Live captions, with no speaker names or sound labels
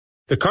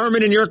The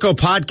Carmen and Yurko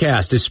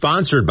podcast is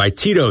sponsored by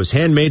Tito's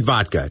Handmade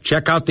Vodka.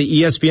 Check out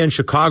the ESPN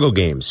Chicago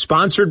games,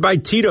 sponsored by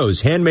Tito's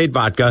Handmade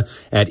Vodka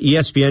at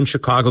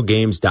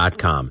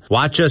ESPNChicagoGames.com.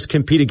 Watch us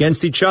compete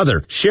against each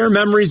other. Share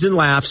memories and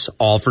laughs,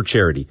 all for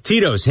charity.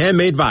 Tito's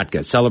Handmade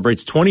Vodka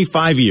celebrates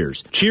 25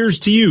 years. Cheers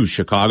to you,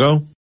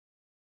 Chicago.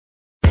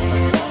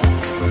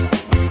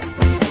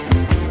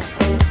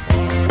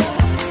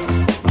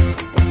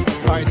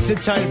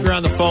 Sit tight if you're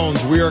on the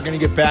phones. We are going to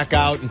get back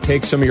out and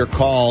take some of your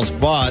calls,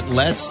 but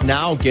let's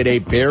now get a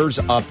Bears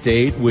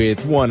update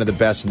with one of the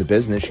best in the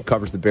business. She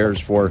covers the Bears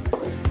for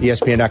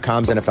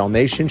ESPN.com's NFL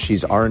Nation.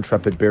 She's our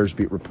intrepid Bears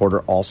beat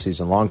reporter all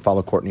season long.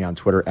 Follow Courtney on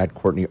Twitter at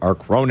Courtney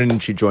Ark Ronan,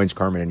 and she joins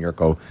Carmen and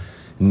Yurko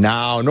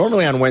now,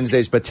 normally on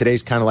Wednesdays, but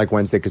today's kind of like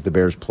Wednesday because the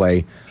Bears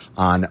play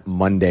on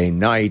Monday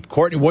night.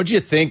 Courtney, what'd you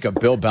think of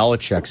Bill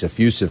Belichick's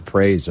effusive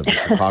praise of the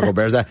Chicago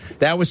Bears?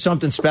 That was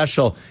something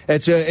special.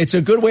 It's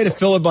a good way to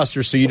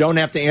filibuster so you don't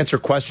have to answer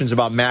questions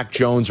about Mac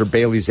Jones or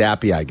Bailey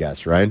Zappi, I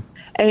guess, right?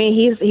 I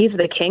mean, he's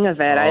the king of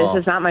it.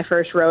 This is not my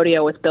first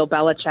rodeo with Bill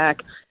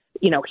Belichick,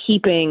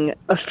 heaping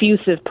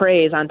effusive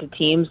praise onto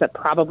teams that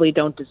probably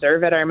don't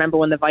deserve it. I remember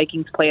when the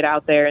Vikings played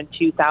out there in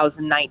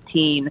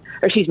 2019, or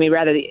excuse me,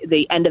 rather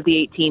the end of the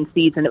 18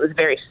 season, it was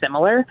very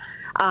similar.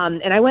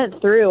 And I went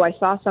through, I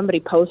saw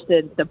somebody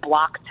posted the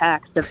block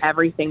text of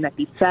everything that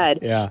he said.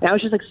 Yeah. And I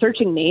was just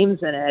searching names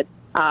in it.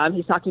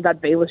 He's talking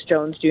about Bayless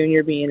Jones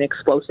Jr. being an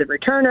explosive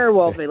returner.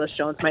 Well, Bayless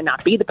Jones might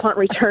not be the punt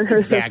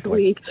returner this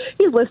week.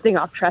 He's listing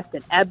off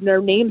Treston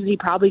Ebner, names he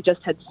probably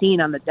just had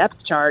seen on the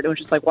depth chart. It was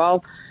just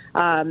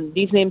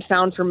these names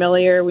sound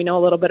familiar. We know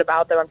a little bit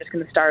about them. I'm just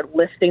going to start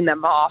listing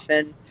them off.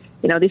 And,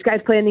 these guys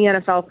play in the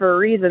NFL for a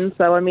reason.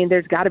 So,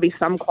 there's got to be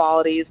some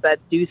qualities that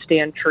do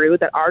stand true,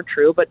 that are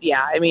true. But,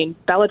 yeah,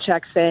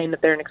 Belichick saying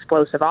that they're an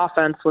explosive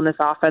offense when this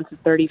offense is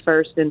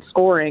 31st in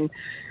scoring.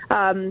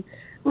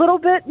 Little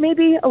bit,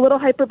 maybe a little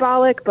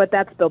hyperbolic, but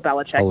that's Bill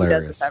Belichick.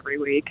 Hilarious. He does this every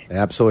week.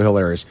 Absolutely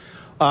hilarious.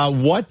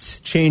 What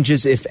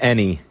changes, if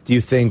any, do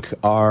you think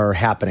are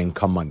happening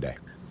come Monday?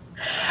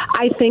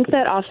 I think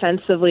that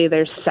offensively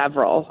there's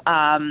several.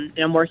 I'm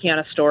working on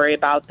a story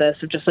about this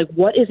of just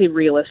what is a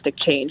realistic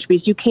change?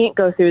 Because you can't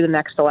go through the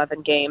next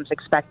 11 games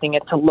expecting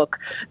it to look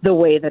the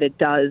way that it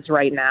does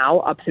right now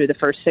up through the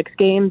first 6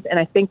 games. And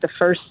I think the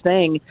first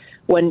thing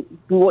what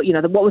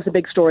was the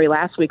big story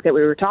last week that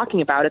we were talking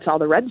about? It's all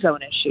the red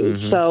zone issues.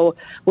 Mm-hmm. So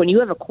when you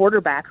have a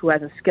quarterback who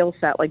has a skill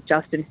set like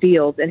Justin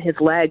Fields and his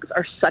legs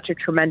are such a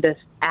tremendous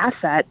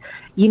asset,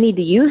 you need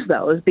to use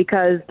those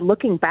because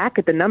looking back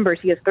at the numbers,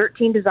 he has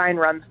 13 design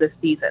runs this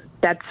season.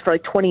 That's for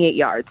 28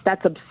 yards.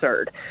 That's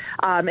absurd.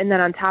 And then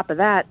on top of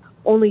that,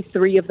 only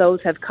 3 of those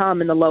have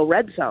come in the low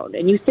red zone.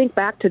 And you think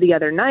back to the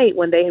other night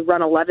when they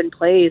run 11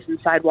 plays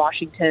inside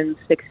Washington's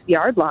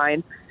 6-yard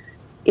line,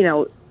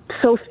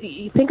 so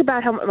you think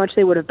about how much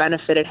they would have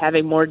benefited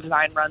having more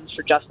design runs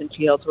for Justin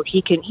Fields where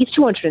he's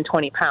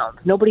 220 pounds.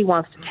 Nobody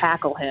wants to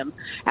tackle him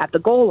at the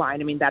goal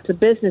line. That's a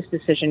business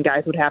decision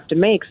guys would have to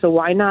make. So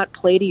why not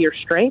play to your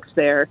strengths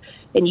there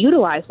and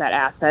utilize that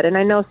asset? And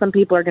I know some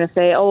people are going to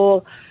say,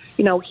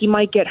 he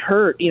might get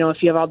hurt,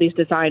 if you have all these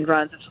designed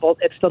runs.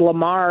 It's the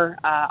Lamar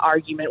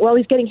argument. Well,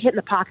 he's getting hit in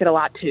the pocket a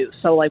lot too.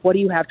 So what do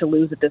you have to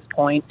lose at this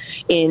point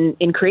in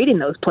creating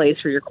those plays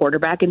for your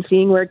quarterback and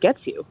seeing where it gets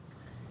you?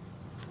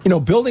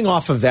 Building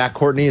off of that,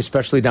 Courtney,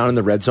 especially down in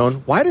the red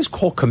zone, why does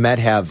Cole Kmet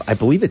have, I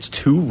believe it's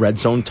 2 red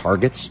zone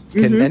targets?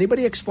 Can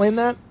anybody explain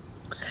that?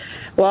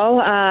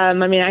 Well, I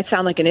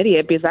sound like an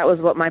idiot because that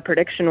was what my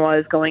prediction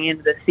was going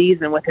into the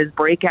season with his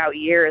breakout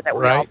year that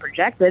we all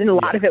projected. And a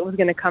lot of it was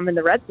going to come in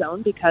the red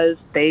zone because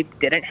they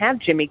didn't have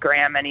Jimmy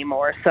Graham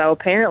anymore. So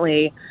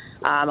apparently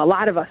a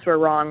lot of us were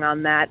wrong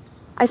on that.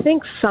 I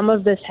think some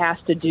of this has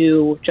to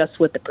do just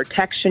with the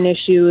protection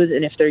issues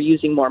and if they're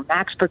using more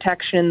max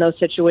protection in those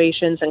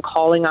situations and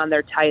calling on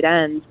their tight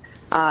ends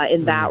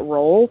in that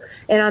role.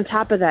 And on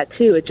top of that,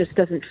 too, it just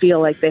doesn't feel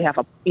like they have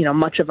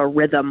much of a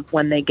rhythm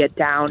when they get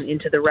down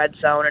into the red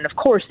zone. And, of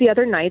course, the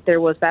other night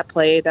there was that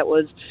play that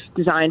was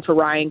designed for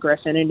Ryan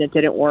Griffin and it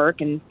didn't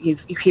work. And you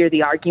hear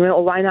the argument,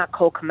 well, why not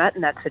Cole Kmet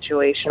in that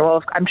situation?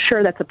 Well, I'm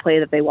sure that's a play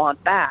that they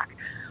want back.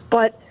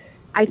 But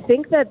I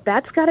think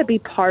that's got to be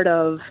part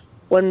of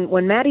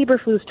when Matt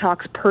Eberflus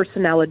talks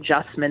personnel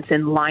adjustments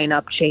and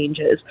lineup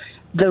changes,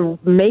 the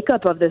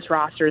makeup of this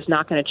roster is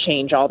not going to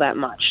change all that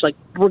much.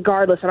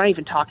 Regardless, I'm not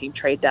even talking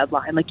trade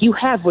deadline. You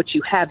have what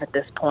you have at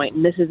this point,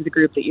 and this is the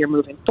group that you're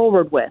moving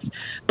forward with.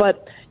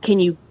 But can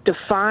you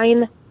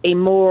define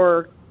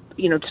can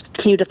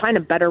you define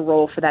a better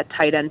role for that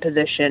tight end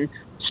position,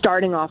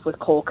 starting off with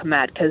Cole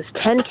Kmet? Because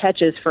 10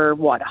 catches for,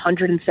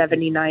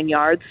 179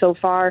 yards so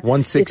far?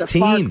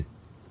 116.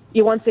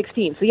 You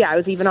 116. So, yeah, I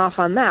was even off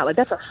on that.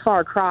 That's a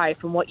far cry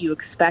from what you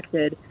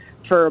expected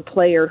for a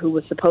player who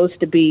was supposed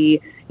to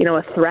be,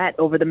 a threat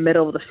over the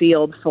middle of the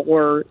field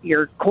for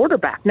your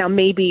quarterback. Now,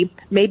 maybe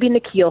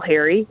N'Keal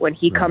Harry, when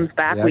he comes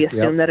back, we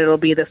assume that it'll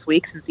be this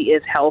week since he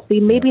is healthy.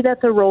 Maybe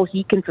that's a role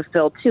he can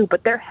fulfill too,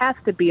 but there has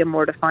to be a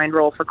more defined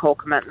role for Cole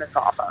Kmet in this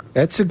offense.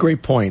 That's a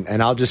great point,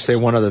 and I'll just say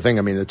one other thing.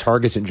 I mean, the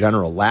targets in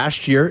general.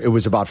 Last year, it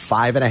was about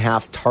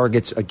 5.5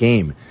 targets a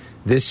game.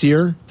 This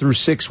year, through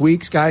 6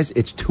 weeks, guys,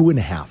 it's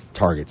 2.5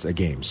 targets a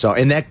game. So,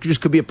 and that just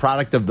could be a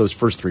product of those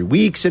first 3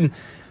 weeks and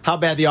how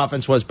bad the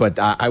offense was. But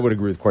I would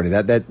agree with Courtney.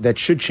 That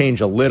should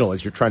change a little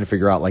as you're trying to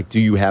figure out, like,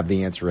 do you have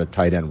the answer at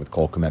tight end with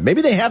Cole Kmet?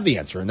 Maybe they have the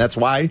answer, and that's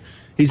why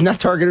he's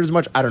not targeted as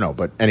much. I don't know.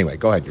 But anyway,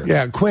 go ahead, Jurgen.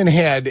 Yeah, Quinn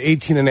had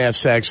 18.5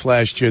 sacks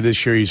last year.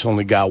 This year, he's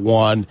only got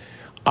 1.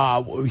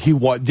 He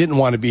didn't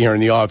want to be here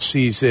in the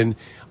offseason.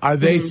 Are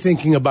they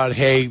thinking about,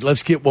 hey,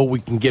 let's get what we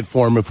can get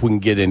for him if we can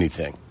get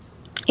anything?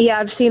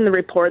 Yeah, I've seen the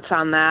reports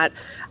on that.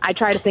 I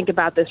try to think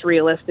about this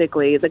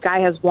realistically. The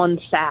guy has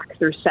 1 sack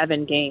through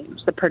 7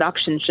 games. The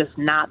production's just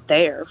not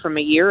there from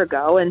a year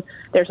ago, and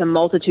there's a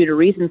multitude of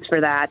reasons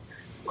for that.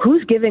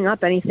 Who's giving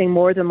up anything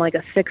more than like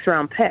a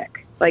 6th-round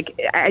pick? Like,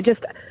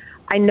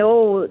 I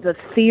know the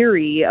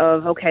theory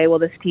of, okay, well,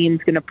 this team's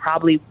going to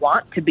probably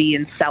want to be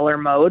in seller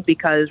mode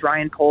because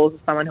Ryan Poles is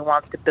someone who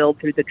wants to build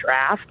through the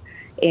draft.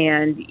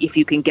 And if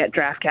you can get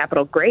draft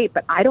capital, great.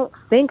 But I don't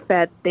think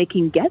that they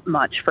can get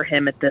much for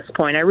him at this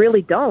point. I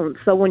really don't.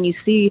 So when you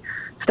see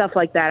stuff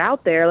like that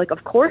out there, like,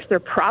 of course, they're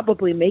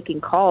probably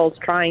making calls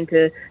trying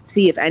to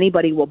see if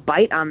anybody will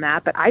bite on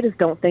that. But I just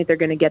don't think they're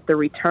going to get the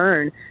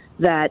return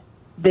that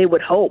they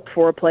would hope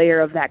for a player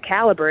of that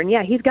caliber. And,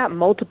 yeah, he's got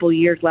multiple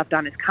years left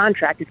on his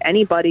contract. If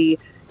anybody,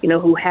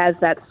 who has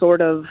that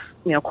sort of,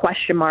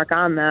 question mark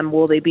on them,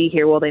 will they be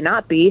here, will they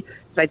not be?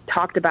 As I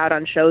talked about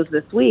on shows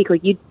this week,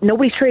 like,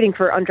 nobody's trading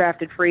for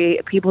undrafted free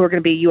people who are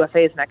going to be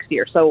UFAs next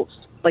year. So,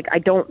 like, I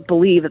don't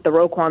believe that the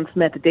Roquan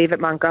Smith, the David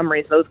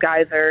Montgomerys, those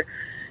guys are,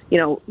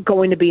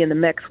 going to be in the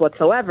mix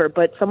whatsoever.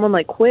 But someone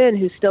like Quinn,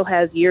 who still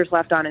has years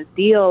left on his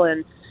deal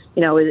and,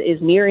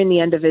 is nearing the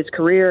end of his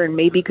career and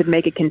maybe could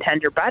make a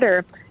contender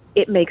better,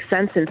 it makes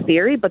sense in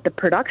theory, but the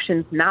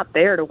production's not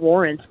there to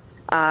warrant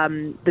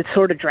the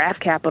sort of draft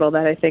capital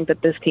that I think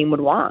that this team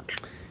would want.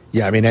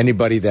 Yeah, I mean,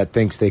 anybody that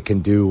thinks they can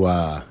do,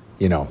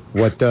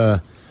 what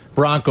the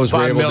Broncos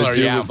were able to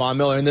do with Von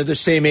Miller, and they're the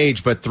same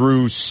age, but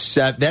through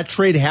that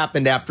trade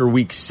happened after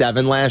week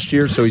 7 last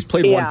year, so he's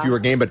played one fewer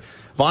game, but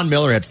Von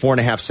Miller had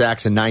 4.5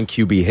 sacks and 9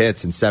 QB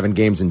hits in 7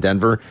 games in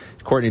Denver.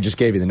 Courtney just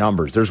gave you the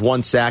numbers. There's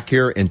 1 sack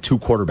here and 2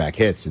 quarterback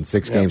hits in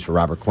 6 games for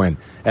Robert Quinn.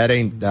 That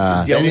ain't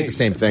the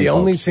same thing. The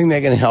only thing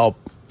that can help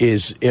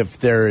is if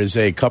there is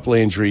a couple of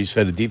injuries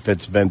at a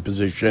defensive end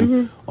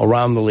position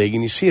around the league,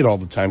 and you see it all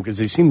the time because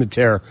they seem to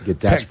tear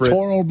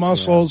pectoral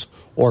muscles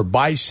or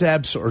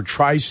biceps or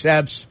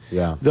triceps.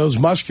 Yeah. Those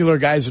muscular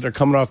guys that are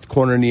coming off the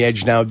corner and the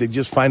edge now, they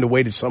just find a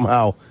way to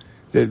somehow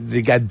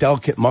they got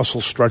delicate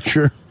muscle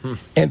structure,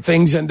 and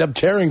things end up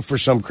tearing for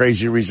some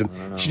crazy reason.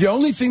 It's the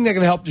only thing that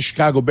can help the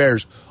Chicago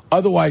Bears.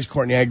 Otherwise,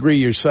 Courtney, I agree,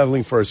 you're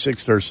settling for a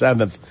 6th or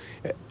 7th.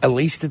 At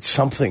least it's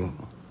something.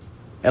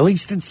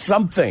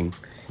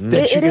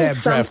 That you can have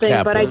draft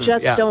capital. But I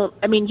just don't.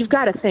 I mean, you've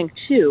got to think,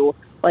 too,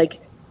 like,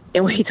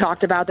 and we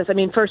talked about this. I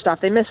mean, first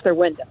off, they missed their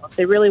window. If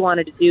they really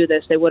wanted to do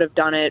this, they would have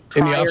done it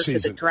prior to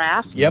the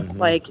draft. Yep.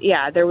 Like,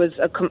 yeah, there was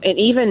and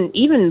even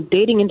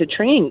leading into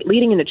training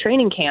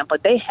camp,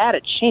 like, they had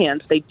a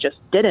chance. They just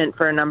didn't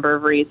for a number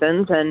of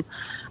reasons. And,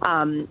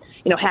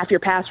 half your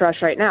pass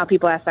rush right now,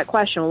 people ask that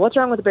question, well, what's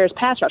wrong with the Bears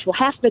pass rush? Well,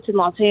 half of it's in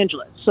Los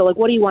Angeles. So, like,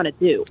 what do you want to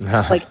do?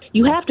 Like,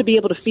 you have to be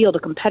able to field a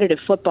competitive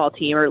football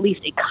team, or at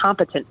least a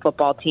competent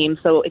football team.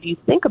 So if you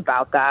think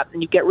about that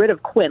and you get rid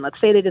of Quinn, let's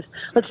say they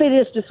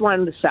just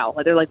want him to sell.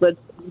 They're like, let's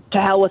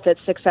to hell with it,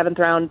 6th, 7th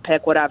round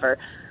pick, whatever.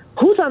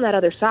 Who's on that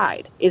other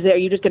side? Are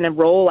you just going to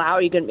roll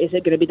out? Is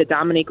it going to be the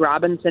Dominique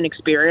Robinson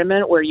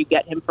experiment where you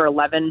get him for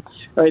 11,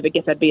 or I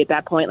guess that'd be at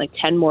that point like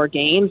 10 more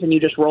games, and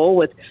you just roll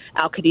with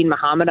Al-Qadim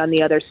Muhammad on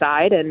the other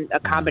side and a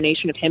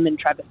combination of him and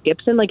Travis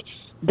Gibson? Like,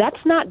 that's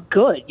not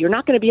good. You're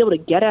not going to be able to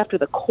get after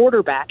the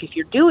quarterback if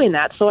you're doing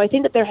that. So I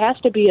think that there has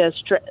to be a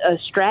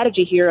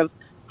strategy here of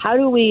how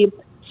do we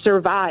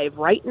survive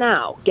right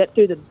now, get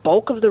through the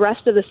bulk of the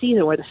rest of the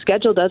season where the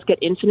schedule does get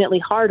infinitely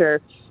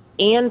harder,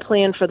 and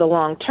plan for the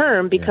long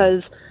term,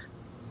 because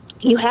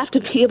you have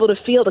to be able to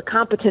field a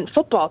competent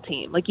football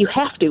team. Like, you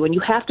have to, and you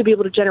have to be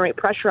able to generate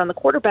pressure on the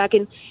quarterback.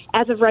 And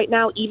as of right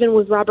now, even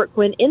with Robert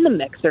Quinn in the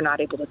mix, they're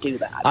not able to do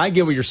that. I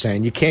get what you're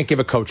saying. You can't give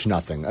a coach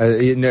nothing,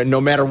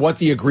 no matter what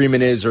the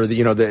agreement is, or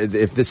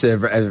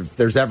if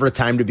there's ever a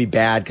time to be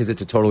bad because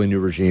it's a totally new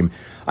regime.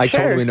 I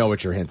totally know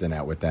what you're hinting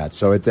at with that.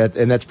 So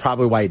and that's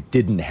probably why it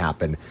didn't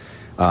happen,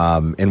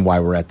 and why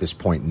we're at this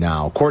point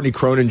now. Courtney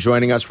Cronin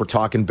joining us. We're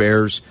talking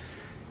Bears.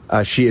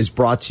 She is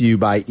brought to you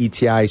by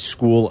ETI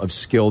School of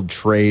Skilled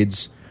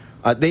Trades.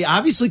 They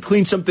obviously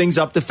cleaned some things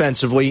up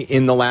defensively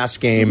in the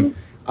last game.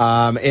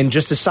 And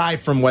just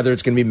aside from whether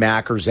it's going to be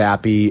Mack or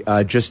Zappi,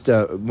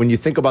 when you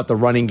think about the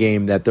running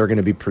game that they're going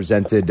to be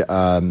presented,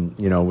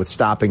 with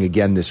stopping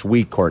again this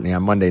week, Courtney,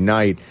 on Monday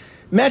night,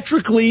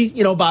 metrically,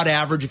 about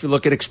average if you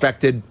look at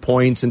expected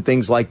points and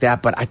things like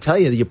that. But I tell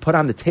you, you put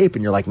on the tape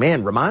and you're like,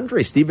 man,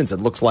 Ramondre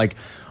Stevenson looks like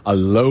a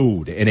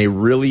load and a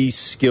really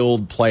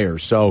skilled player.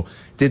 So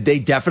did they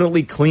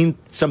definitely clean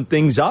some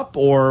things up,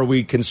 or are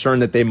we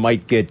concerned that they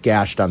might get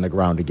gashed on the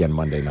ground again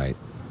Monday night?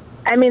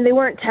 I mean, they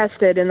weren't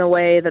tested in the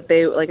way that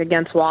they, like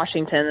against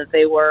Washington, that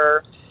they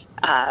were,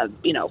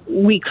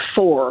 week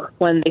 4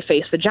 when they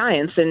faced the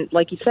Giants. And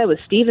like you said, with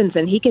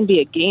Stevenson, he can be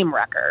a game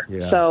wrecker.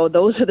 Yeah. So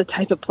those are the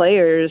type of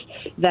players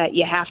that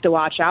you have to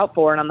watch out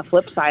for. And on the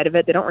flip side of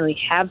it, they don't really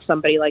have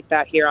somebody like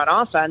that here on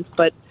offense.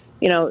 But,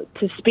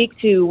 to speak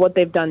to what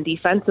they've done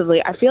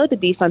defensively, I feel like the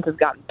defense has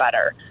gotten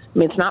better. I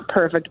mean, it's not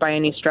perfect by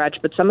any stretch,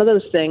 but some of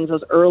those things,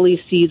 those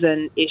early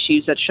season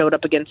issues that showed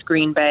up against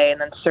Green Bay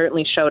and then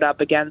certainly showed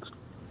up against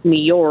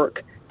New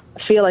York,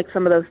 I feel like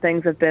some of those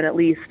things have been at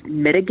least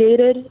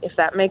mitigated, if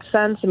that makes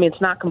sense. I mean,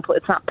 it's not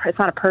complete. It's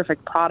not a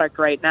perfect product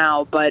right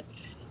now, but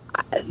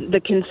the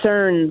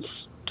concerns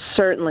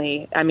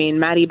certainly. I mean,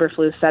 Matt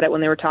Eberflus said it when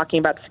they were talking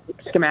about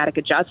schematic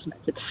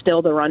adjustments. It's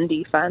still the run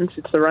defense.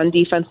 It's the run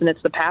defense, and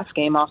it's the pass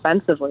game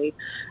offensively.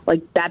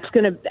 Like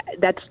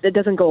it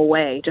doesn't go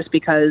away just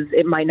because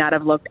it might not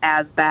have looked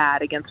as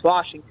bad against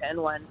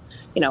Washington when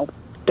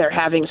they're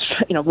having,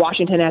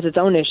 Washington has its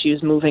own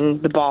issues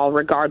moving the ball,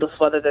 regardless of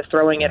whether they're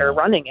throwing it or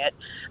running it.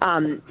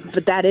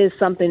 But that is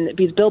something that,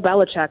 because Bill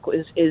Belichick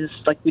is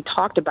like we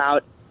talked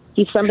about,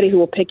 he's somebody who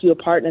will pick you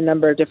apart in a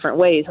number of different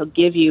ways. He'll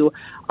give you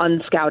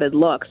unscouted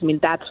looks. I mean,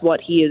 that's what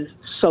he is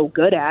so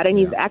good at, and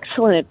he's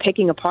excellent at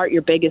picking apart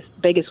your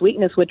biggest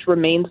weakness, which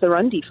remains the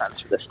run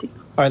defense for this team.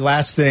 All right,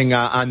 last thing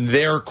on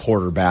their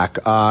quarterback.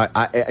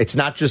 It's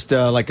not just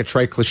like a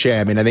trite cliche.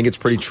 I mean, I think it's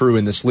pretty true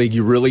in this league.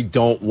 You really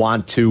don't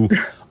want to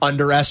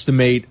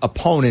underestimate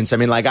opponents. I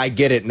mean, like, I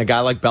get it, and a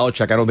guy like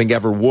Belichick I don't think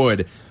ever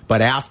would.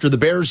 But after the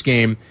Bears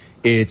game,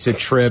 it's a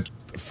trip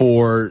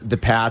for the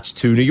Pats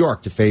to New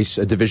York to face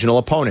a divisional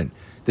opponent,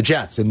 the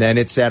Jets, and then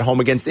it's at home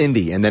against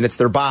Indy, and then it's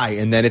their bye,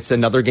 and then it's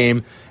another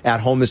game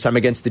at home, this time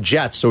against the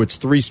Jets. So it's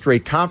 3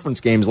 straight conference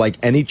games. Like,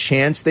 any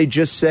chance they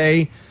just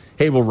say,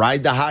 hey, we'll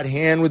ride the hot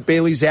hand with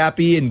Bailey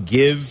Zappi and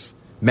give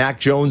Mac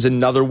Jones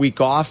another week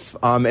off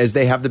as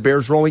they have the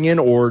Bears rolling in,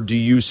 or do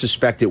you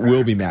suspect it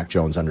will be Mac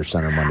Jones under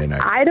center Monday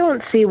night? I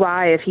don't see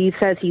why, if he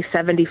says he's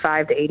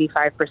 75 to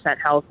 85%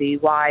 healthy,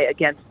 why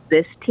against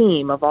this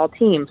team of all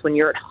teams, when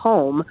you're at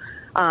home,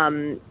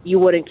 you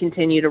wouldn't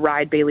continue to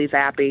ride Bailey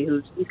Zappi,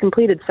 he's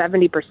completed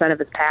 70% of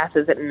his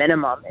passes at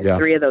minimum in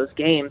 3 of those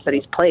games that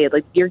he's played.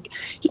 Like,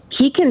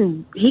 he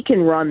can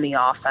run the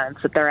offense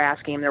that they're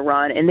asking him to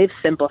run, and they've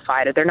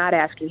simplified it. They're not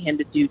asking him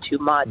to do too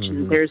much,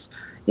 and there's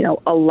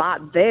a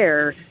lot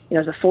there.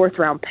 As a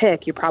 4th-round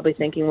pick, you're probably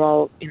thinking,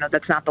 well,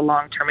 that's not the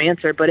long-term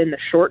answer. But in the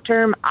short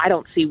term, I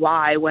don't see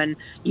why, when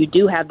you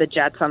do have the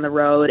Jets on the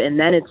road, and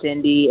then it's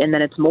Indy, and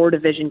then it's more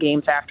division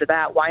games after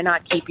that, why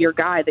not keep your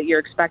guy that you're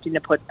expecting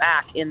to put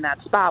back in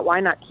that spot? Why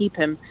not keep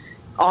him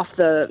off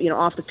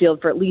the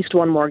field for at least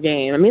one more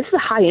game? I mean, this is a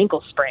high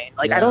ankle sprain.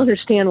 I don't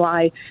understand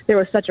why there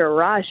was such a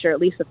rush, or at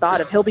least the thought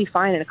of he'll be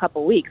fine in a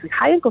couple of weeks. Like,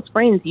 high ankle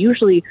sprains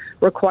usually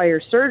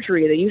require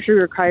surgery. They usually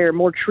require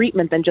more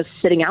treatment than just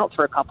sitting out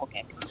for a couple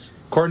games.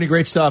 Courtney,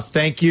 great stuff.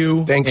 Thank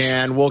you. Thanks.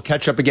 And we'll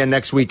catch up again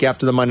next week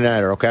after the Monday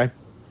Nighter, okay?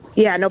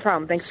 Yeah, no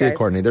problem. Thanks, See guys. you,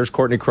 Courtney. There's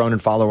Courtney Cronin.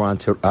 Follow her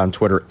on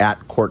Twitter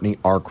at Courtney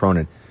R.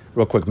 Cronin.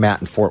 Real quick,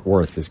 Matt in Fort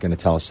Worth is going to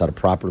tell us how to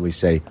properly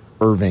say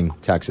Irving,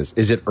 Texas.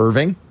 Is it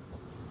Irving?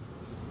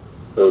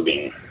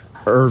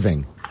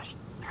 Irving,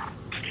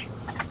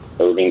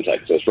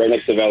 Texas, right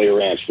next to Valley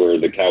Ranch, where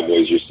the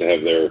Cowboys used to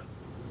have their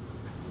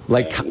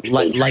like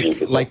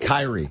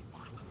Kyrie.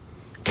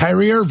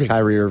 Kyrie Irving.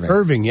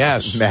 Irving,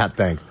 yes. Matt,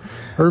 thanks.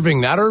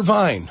 Irving, not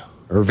Irvine.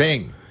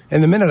 Irving.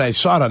 And the minute I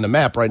saw it on the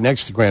map right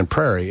next to Grand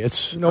Prairie,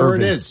 it's where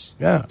it is.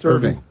 Yeah, it's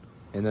Irving.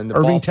 And then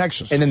Irving,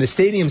 Texas. And then the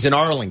stadium's in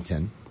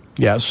Arlington.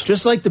 Yes.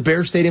 Just like the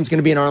Bears Stadium's going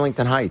to be in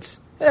Arlington Heights.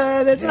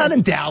 That's not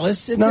in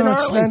Dallas. It's in Arlington.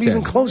 It's not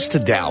even close to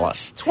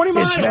Dallas. 20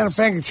 miles. As a matter of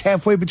fact, it's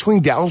halfway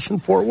between Dallas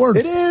and Fort Worth.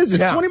 It is.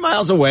 It's 20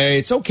 miles away.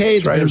 It's okay.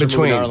 It's right in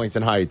between.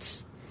 Arlington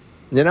Heights.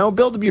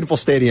 Build a beautiful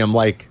stadium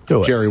like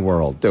Jerry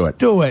World. Do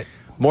it.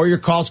 More of your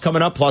calls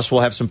coming up. Plus, we'll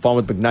have some fun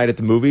with McKnight at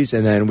the movies.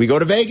 And then we go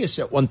to Vegas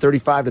at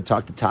 1:35 to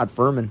talk to Todd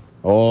Furman.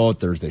 Oh,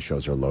 Thursday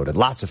shows are loaded.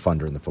 Lots of fun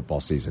during the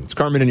football season. It's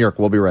Carmen and Yurko.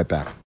 We'll be right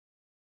back.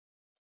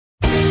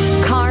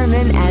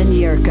 Carmen and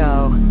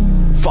Yurko.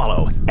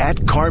 Follow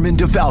at Carmen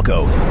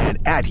DeFalco and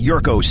at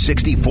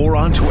Yurko64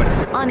 on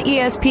Twitter. On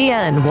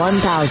ESPN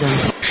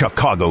 1000.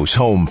 Chicago's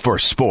home for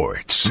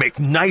sports.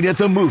 McKnight at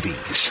the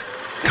movies.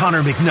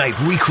 Connor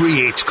McKnight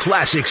recreates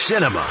classic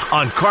cinema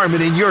on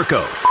Carmen and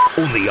Yurko.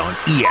 Only on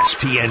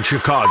ESPN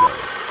Chicago.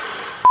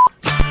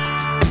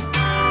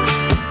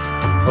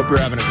 Hope you're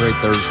having a great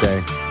Thursday.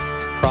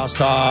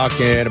 Crosstalk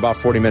in about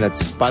 40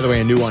 minutes. By the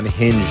way, a new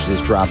Unhinged is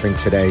dropping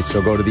today,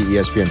 so go to the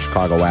ESPN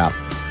Chicago app.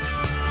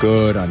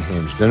 Good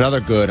Unhinged. Another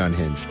good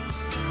Unhinged.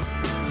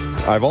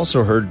 I've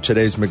also heard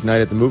today's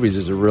McKnight at the Movies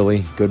is a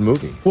really good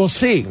movie. We'll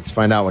see. Let's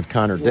find out what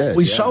Connor did.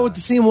 We saw what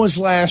the theme was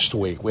last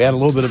week. We had a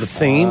little bit of a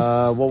theme.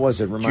 What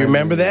was it? Do you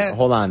remember that?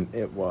 Hold on.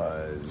 It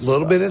was... A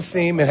little bit of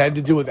theme. It had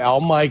to do with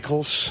Al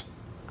Michaels.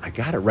 I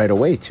got it right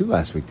away, too,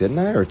 last week, didn't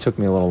I? Or it took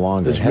me a little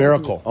longer? It was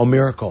Miracle. Oh,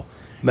 Miracle.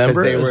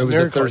 Remember? It was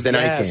Miracle. a Thursday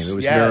night game. It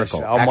was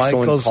Miracle. Al Excellent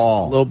Michaels,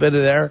 call. a little bit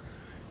of there.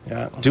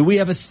 Yeah. Do we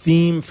have a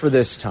theme for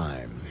this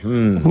time?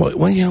 Well,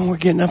 we're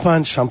getting up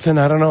on something.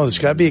 I don't know. There's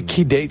got to be a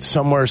key date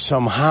somewhere,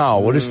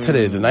 somehow. What is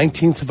today? The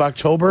 19th of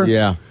October?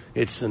 Yeah.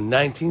 It's the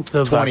 19th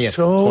of 20th.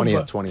 October.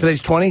 20th.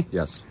 Today's 20?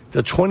 Yes.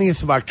 The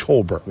 20th of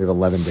October. We have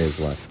 11 days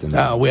left.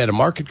 We had a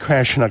market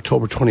crash on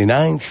October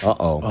 29th.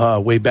 Uh-oh.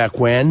 Way back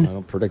when. I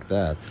don't predict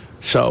that.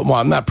 So, well,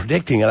 I'm not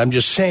predicting it. I'm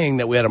just saying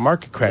that we had a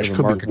market crash.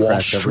 Could be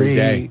Wall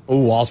Street. Oh,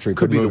 Wall Street.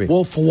 Could be movie. The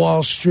Wolf of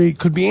Wall Street.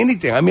 Could be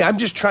anything. I mean, I'm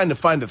just trying to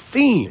find a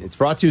theme. It's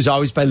brought to you as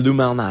always by Lou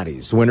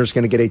Malnati's. The winner's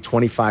going to get a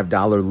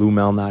 $25 Lou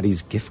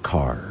Malnati's gift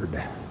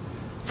card.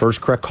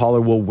 First correct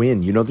caller will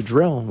win. You know the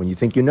drill. When you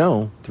think you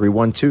know,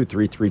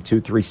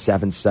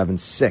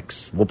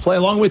 312-332-3776. We'll play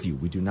along with you.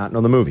 We do not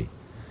know the movie.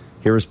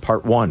 Here is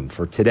part one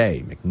for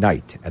today,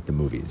 McKnight at the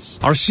Movies.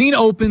 Our scene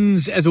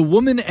opens as a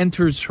woman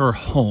enters her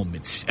home.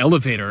 It's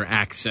elevator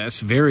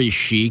access, very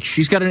chic.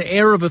 She's got an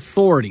air of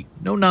authority,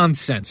 no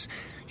nonsense.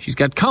 She's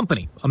got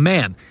company, a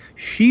man.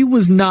 She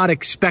was not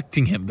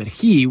expecting him, but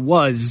he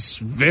was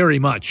very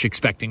much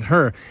expecting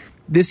her.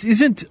 This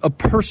isn't a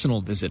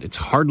personal visit. It's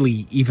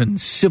hardly even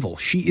civil.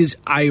 She is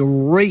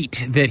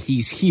irate that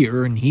he's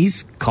here, and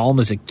he's calm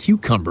as a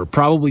cucumber,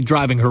 probably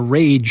driving her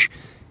rage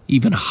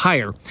even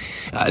higher.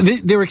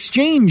 Their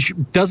exchange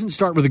doesn't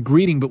start with a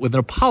greeting, but with an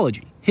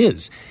apology,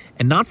 his.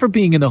 And not for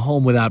being in the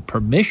home without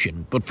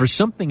permission, but for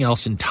something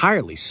else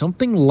entirely,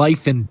 something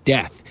life and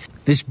death.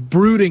 This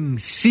brooding,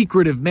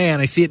 secretive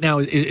man, I see it now,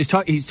 he's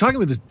talking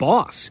with his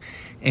boss,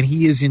 and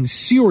he is in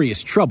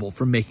serious trouble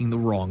for making the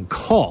wrong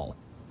call.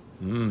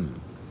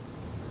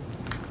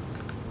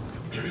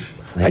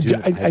 I do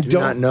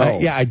not know.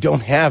 I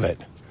don't have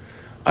it.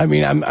 I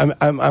mean,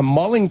 I'm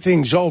mulling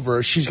things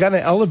over. She's got an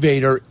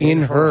elevator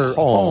in her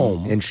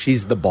home. And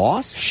she's the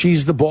boss?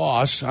 She's the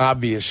boss,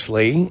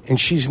 obviously, and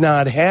she's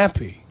not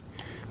happy.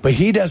 But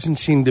he doesn't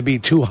seem to be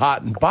too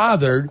hot and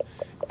bothered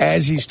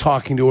as he's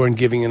talking to her and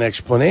giving an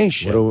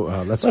explanation.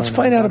 Let's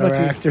find out about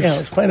our actors. Yeah,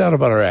 let's find out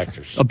about our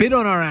actors. A bit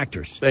on our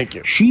actors. Thank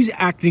you. She's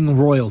acting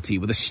royalty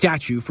with a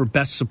statue for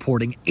Best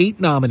Supporting, 8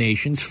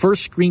 nominations,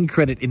 first screen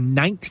credit in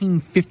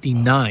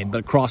 1959, but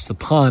across the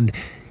pond.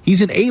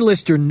 He's an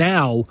A-lister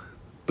now,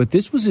 but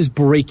this was his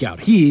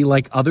breakout. He,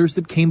 like others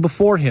that came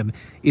before him,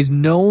 is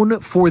known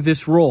for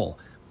this role.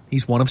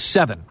 He's one of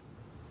 7.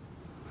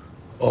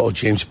 Oh,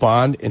 James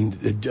Bond and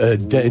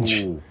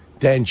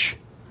Dench.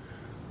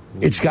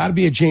 It's got to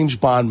be a James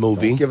Bond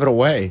movie. Don't give it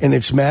away. And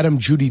it's Madame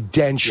Judi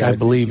Dench, I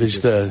believe,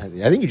 is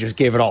the... I think you just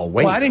gave it all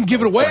away. Well, I didn't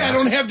give it away. I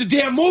don't have the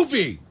damn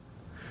movie.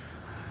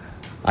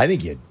 I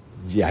think you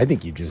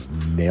just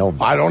nailed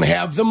it. I don't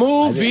have the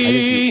movie. I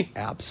think you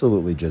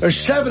absolutely just There's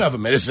 7 of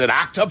them. Is it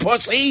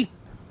Octopussy?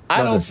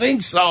 I don't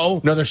think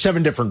so. No, there's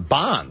 7 different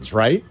Bonds,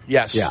 right?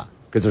 Yes. Yeah,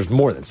 because there's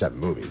more than 7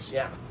 movies.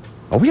 Yeah.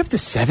 Oh, we have the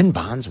 7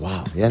 Bonds?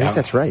 Wow. Yeah, I think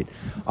that's right.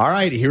 All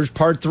right, here's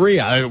part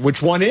 3.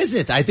 Which one is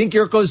it? I think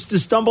Yurko's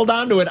just stumbled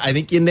onto it. I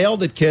think you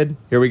nailed it, kid.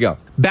 Here we go.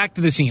 Back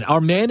to the scene.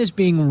 Our man is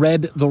being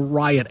read the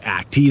riot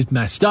act. He's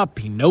messed up.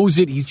 He knows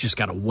it. He's just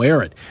got to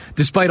wear it.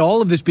 Despite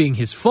all of this being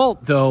his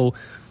fault, though,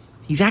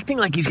 he's acting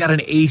like he's got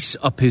an ace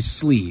up his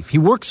sleeve. He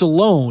works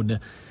alone,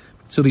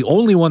 so the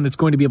only one that's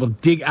going to be able to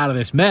dig out of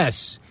this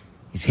mess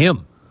is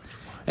him.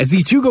 As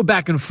these two go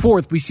back and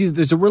forth, we see that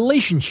there's a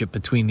relationship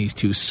between these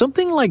two,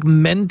 something like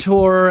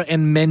mentor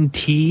and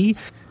mentee.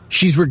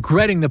 She's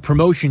regretting the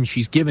promotion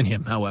she's given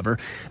him, however.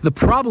 The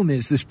problem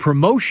is this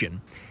promotion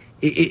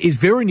is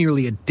very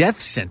nearly a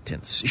death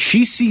sentence.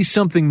 She sees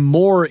something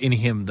more in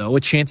him, though,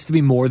 a chance to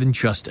be more than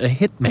just a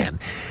hitman.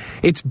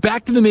 It's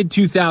back to the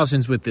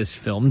mid-2000s with this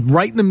film,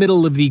 right in the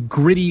middle of the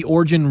gritty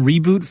origin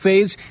reboot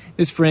phase.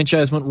 This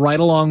franchise went right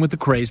along with the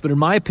craze, but in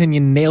my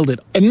opinion, nailed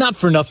it. And not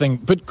for nothing,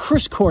 but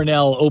Chris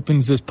Cornell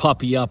opens this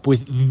puppy up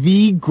with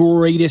the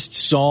greatest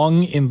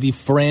song in the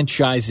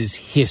franchise's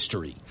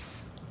history.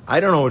 I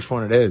don't know which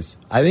one it is.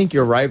 I think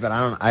you're right, but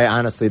I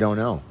honestly don't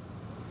know.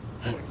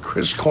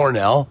 Chris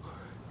Cornell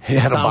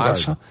had a Bond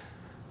song.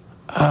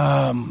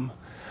 I'm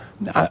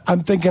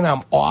thinking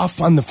I'm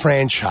off on the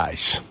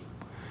franchise.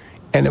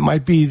 And it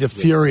might be the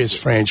Furious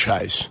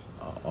franchise.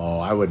 Oh,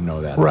 I wouldn't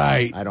know that.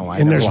 Right. I don't.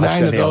 And there's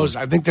 9 of those.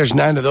 I think there's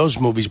 9 of those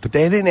movies, but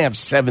they didn't have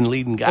 7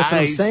 leading guys. That's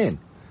what I'm saying.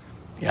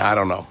 Yeah, I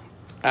don't know.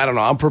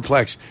 I'm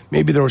perplexed.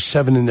 Maybe there were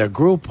 7 in their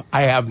group.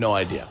 I have no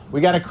idea.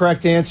 We got a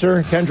correct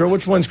answer. Kendra,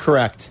 which one's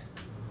correct?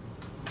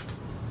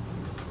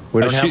 We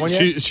don't have one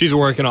yet? She's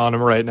working on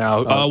them right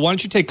now. Why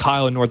don't you take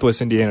Kyle in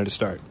Northwest Indiana to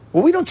start?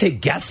 Well, we don't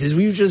take guesses.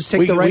 We just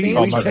take the right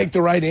answer. We take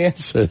the right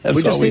answer.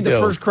 We just need the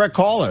first correct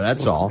caller.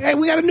 That's all. Hey,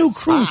 we got a new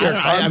crew here.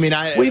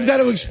 We've got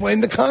to explain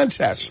the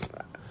contest.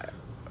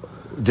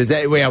 Does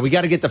that? Yeah, we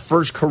got to get the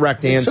first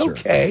correct answer.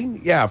 It's okay.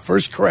 Yeah,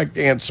 first correct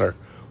answer.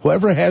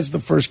 Whoever has the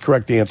first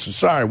correct answer.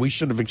 Sorry, we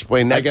should have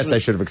explained that. I guess I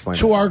should have explained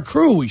to that. our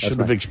crew. We should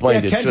have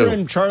explained it Kendra too.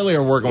 and Charlie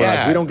are working with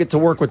us. We don't get to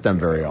work with them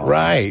very often.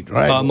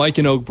 Right. Mike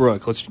in Oak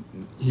Brook.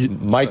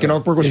 Mike in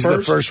Oak Brook was He's first.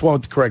 the first one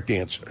with the correct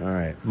answer. All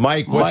right,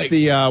 Mike. What's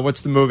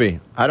the movie?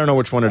 I don't know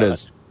which one it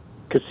is.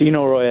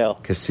 Casino Royale.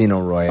 Casino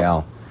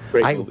Royale.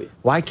 Great movie.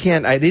 Why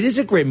can't I? It is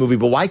a great movie,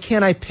 but why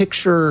can't I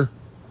picture?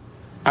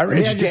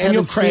 It's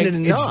Daniel Craig.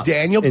 It's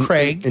Daniel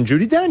Craig and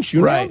Judi Dench.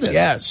 You right? nailed it.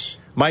 Yes,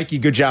 Mikey.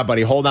 Good job,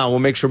 buddy. Hold on. We'll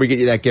make sure we get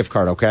you that gift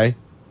card. Okay.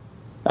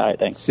 All right.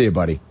 Thanks. See you,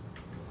 buddy.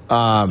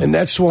 And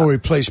that's the one where he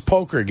plays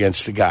poker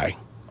against the guy.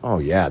 Oh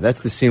yeah,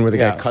 that's the scene where the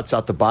guy cuts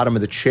out the bottom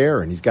of the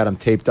chair and he's got him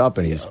taped up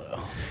and he's.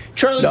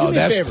 Charlie, no, do me a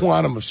that's favor.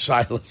 Quantum of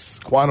Solace.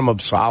 Quantum of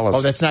Solace.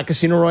 Oh, that's not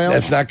Casino Royale?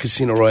 That's not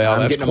Casino Royale.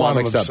 That's getting them all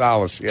Quantum of mixed up.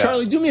 Solace. Yeah.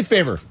 Charlie, do me a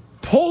favor.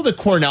 Pull the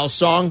Cornell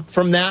song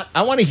from that.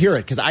 I want to hear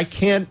it because I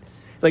can't,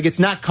 it's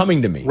not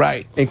coming to me.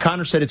 Right. And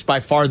Connor said it's by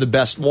far the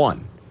best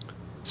one.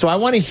 So I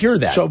want to hear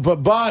that. So,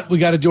 but we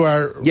got to do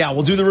our... Yeah,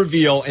 we'll do the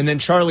reveal. And then,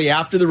 Charlie,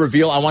 after the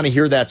reveal, I want to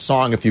hear that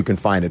song if you can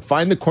find it.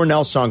 Find the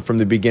Cornell song from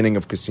the beginning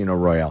of Casino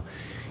Royale.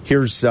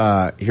 Here's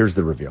the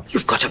reveal.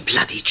 You've got a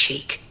bloody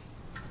cheek.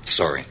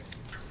 Sorry.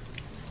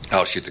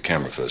 I'll shoot the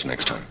camera first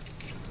next time.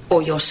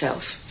 Or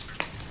yourself.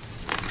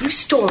 You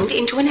stormed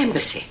into an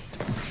embassy.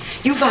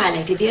 You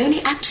violated the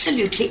only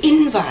absolutely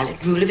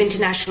inviolate rule of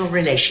international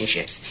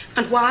relationships.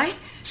 And why?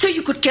 So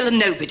you could kill a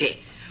nobody.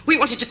 We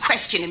wanted to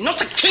question him, not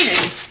to kill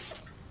him.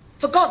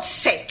 For God's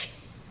sake,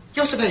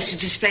 you're supposed to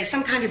display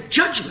some kind of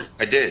judgment.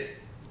 I did.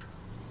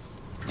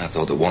 I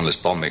thought that one less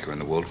bomb maker in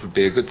the world would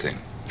be a good thing.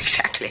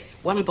 Exactly.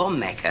 One bomb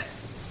maker.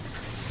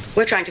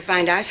 We're trying to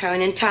find out how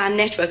an entire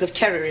network of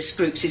terrorist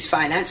groups is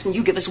financed, and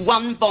you give us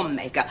one bomb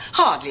maker.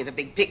 Hardly the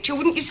big picture,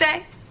 wouldn't you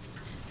say?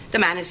 The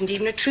man isn't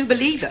even a true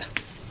believer.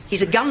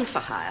 He's a gun for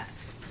hire.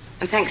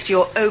 And thanks to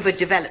your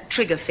overdeveloped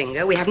trigger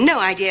finger, we have no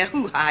idea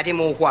who hired him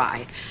or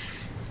why.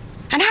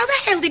 And how the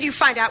hell did you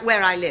find out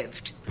where I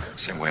lived?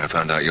 Same way I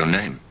found out your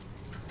name.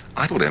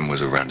 I thought M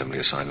was a randomly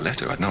assigned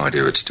letter. I had no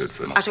idea it stood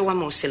for... Utter one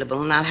more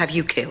syllable and I'll have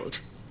you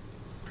killed.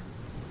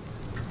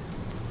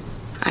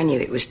 I knew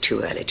it was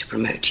too early to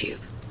promote you.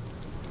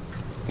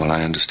 Well,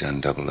 I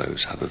understand double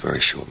O's have a very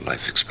short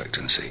life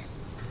expectancy.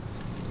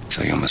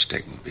 So your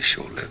mistake will be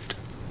short-lived.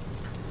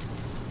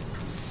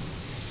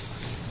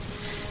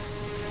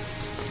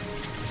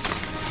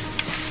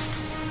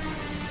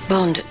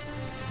 Bond,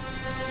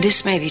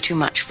 this may be too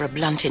much for a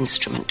blunt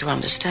instrument to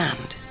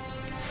understand.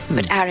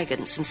 But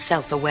arrogance and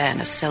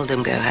self-awareness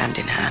seldom go hand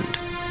in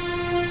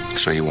hand.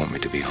 So you want me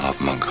to be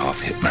half monk,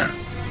 half hitman?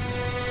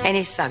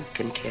 Any thug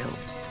can kill.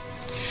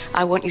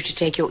 I want you to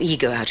take your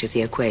ego out of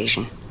the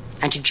equation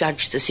and to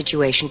judge the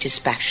situation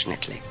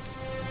dispassionately.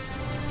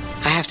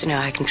 I have to know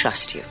I can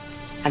trust you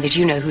and that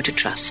you know who to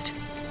trust.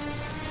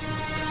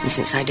 And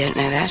since I don't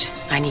know that,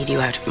 I need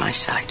you out of my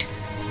sight.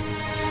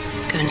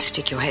 Go and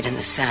stick your head in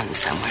the sand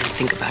somewhere and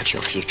think about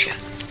your future.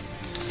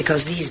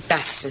 Because these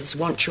bastards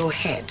want your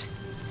head.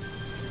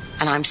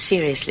 And I'm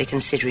seriously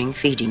considering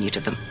feeding you to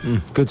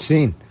them. Good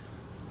scene.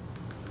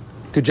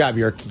 Good job,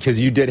 York, because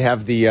you did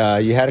have the,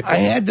 you had a... I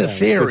had the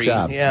theory, Good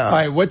job. yeah. All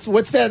right,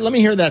 what's that? Let me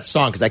hear that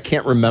song, because I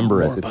can't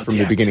remember it from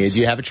the beginning. Do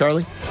you have it,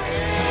 Charlie?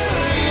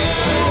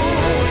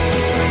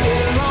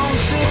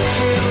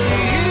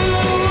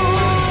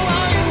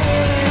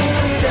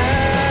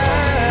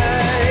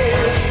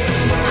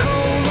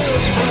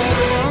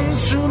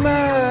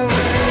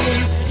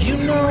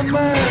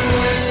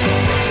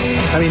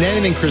 I mean,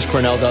 anything Chris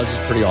Cornell does is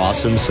pretty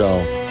awesome, so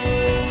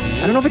I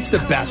don't know if it's the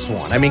best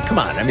one. I mean, come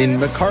on. I mean,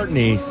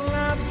 McCartney,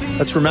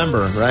 let's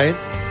remember, right?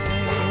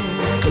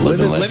 Live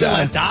and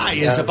Let Die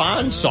is a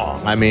Bond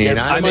song. I mean,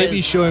 I may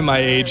be showing my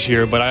age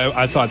here, but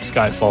I thought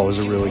Skyfall was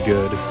a really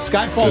good...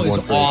 Skyfall is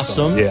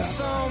awesome. Yeah.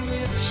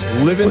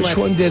 Which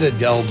one did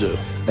Adele do?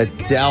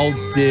 Adele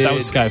did... That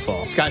was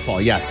Skyfall.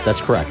 Skyfall, yes,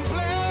 that's correct.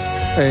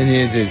 And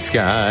you did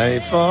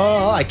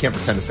Skyfall. I can't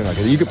pretend to sing like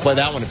it. You could play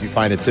that one if you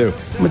find it, too.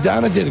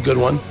 Madonna did a good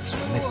one.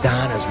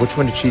 Madonna's. Which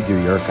one did she do,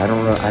 Yerk? I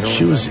don't know.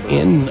 She was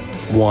in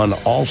one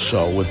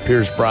also with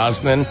Pierce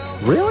Brosnan.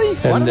 Really?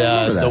 And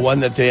the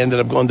one that they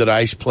ended up going to the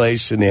ice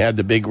place, and they had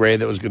the big ray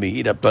that was going to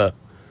heat up the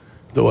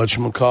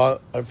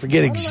whatchamacallit. I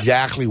forget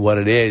exactly what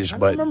it is,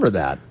 but I remember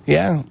that.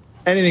 Yeah.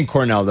 Anything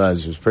Cornell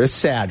does is pretty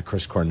sad.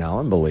 Chris Cornell,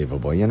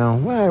 unbelievable. You know,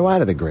 why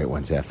do the great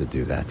ones have to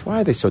do that?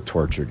 Why are they so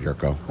tortured,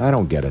 Yurko? I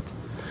don't get it.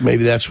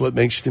 Maybe that's what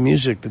makes the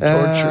music, the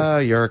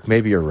torture. Yerk,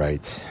 maybe you're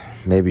right.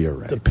 Maybe you're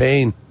right. The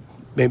pain.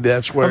 Maybe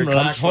that's where it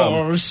comes from.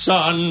 Oh,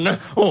 son,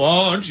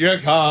 won't you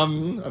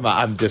come?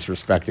 I'm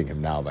disrespecting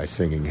him now by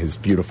singing his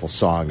beautiful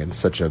song in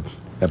such a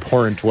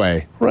abhorrent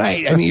way.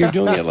 Right. I mean, you're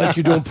doing it like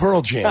you're doing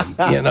Pearl Jam.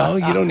 You know,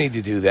 you don't need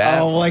to do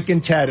that. Oh, like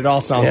in Ted, it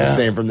all sounds the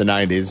same from the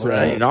 90s.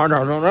 Right.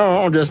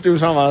 No, just do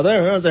some of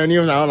this, and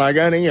you sound like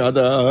any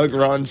other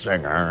grunt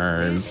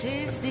singers.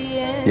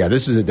 Yeah,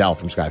 this is Adele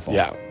from Skyfall.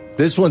 Yeah.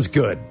 This one's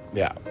good.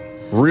 Yeah.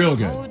 Real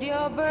good.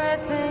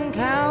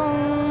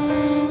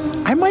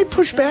 I might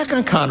push back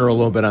on Connor a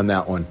little bit on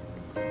that one.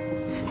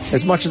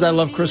 As much as I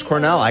love Chris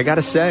Cornell, I got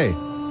to say.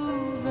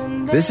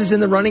 This is in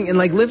the running, and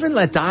like Live and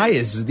Let Die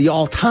is the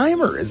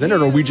all-timer, isn't it?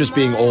 Or are we just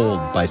being old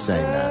by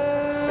saying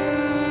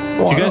that?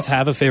 Do you guys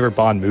have a favorite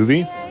Bond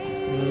movie?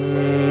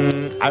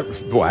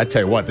 I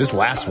tell you what, this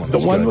last one, the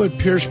one with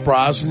Pierce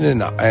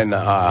Brosnan and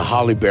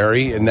Halle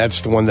Berry, and that's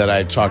the one that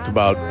I talked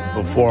about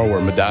before, where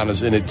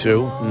Madonna's in it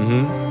too.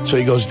 Mm-hmm. So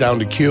he goes down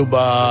to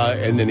Cuba,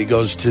 and then he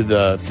goes to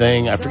the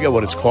thing. I forget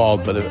what it's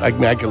called, but I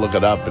can look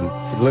it up and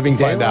Living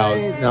find out.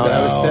 No,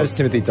 that was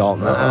Timothy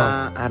Dalton.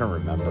 I don't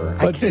remember.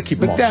 But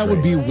that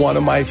would be one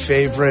of my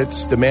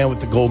favorites. The Man with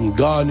the Golden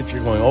Gun. If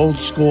you're going old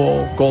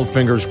school,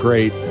 Goldfinger's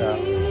great. Yeah.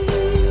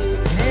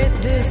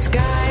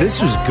 This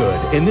was good,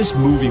 and this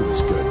movie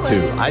was good,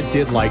 too. I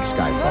did like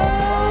Skyfall.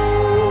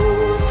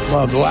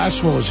 Well, the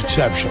last one was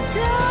exceptional.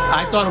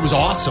 I thought it was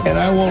awesome. And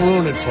I won't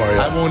ruin it for you.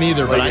 I won't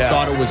either, but I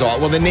thought it was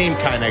awesome. Well, the name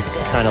kind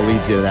of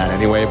leads you to that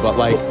anyway, but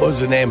like... What was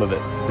the name of it?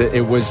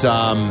 It was,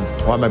 why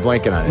am I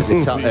blanking on it?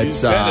 You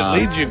said it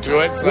leads you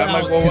to it, so I'm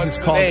like, well, what's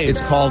the name? It's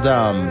called,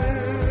 oh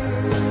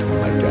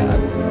my God.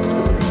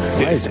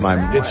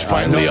 It's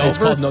finally over? It's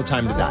called No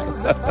Time to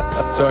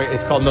Die. So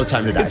it's called No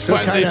Time to Die. It's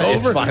finally over?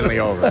 It's finally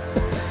over.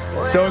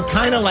 So it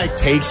kind of like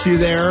takes you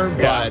there,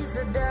 but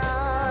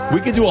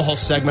we could do a whole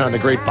segment on the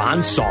great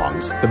Bond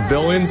songs, the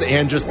villains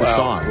and just the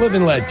song. Live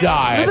and Let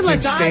Die, Live and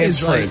Let Die stands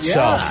for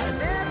itself.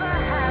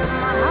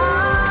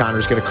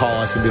 Connor's going to call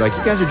us and be like,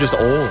 you guys are just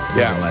old.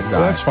 Yeah, Let Die.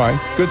 Well, that's fine.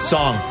 Good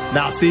song.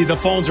 Now, see, the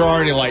phones are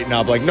already lighting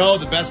up. Like, no,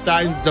 the best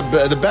Bond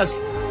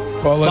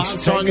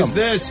song is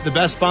this. The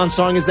best Bond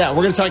song is that.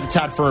 We're going to talk to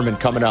Todd Fuhrman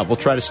coming up. We'll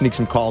try to sneak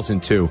some calls in,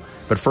 too.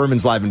 But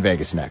Fuhrman's live in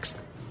Vegas next.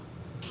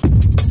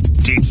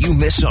 Did you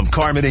miss some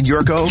Carmen and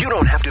Yurko? You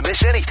don't have to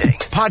miss anything.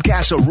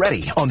 Podcasts are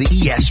ready on the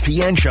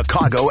ESPN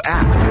Chicago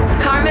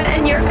app. Carmen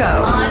and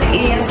Yurko on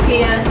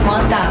ESPN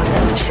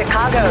 1000.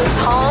 Chicago's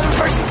home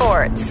for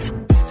sports.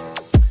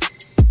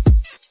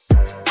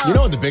 You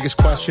know what the biggest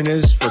question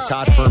is for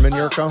Todd Fuhrman,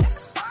 Yurko?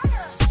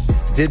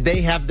 Did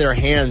they have their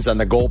hands on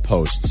the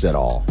goalposts at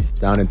all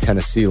down in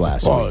Tennessee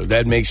last week? Oh,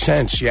 that makes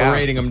sense, yeah.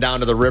 Parading them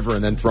down to the river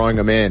and then throwing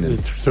them in. And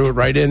threw it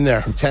right in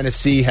there. And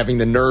Tennessee having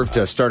the nerve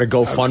to start a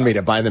GoFundMe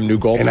to buy them new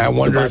goalposts. And I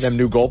wonder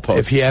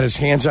if he had his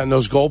hands on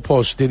those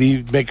goalposts, did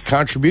he make a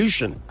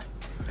contribution?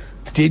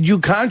 Did you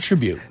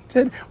contribute?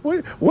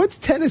 What's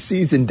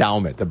Tennessee's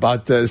endowment?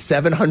 About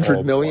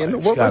 $700 million?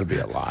 It's got to be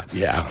a lot,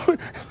 yeah.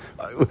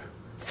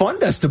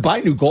 Fund us to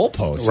buy new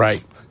goalposts.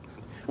 Right.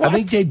 What? I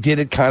think they did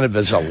it kind of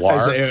as a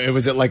lark.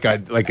 Was it like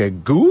a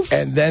goof?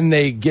 And then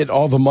they get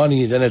all the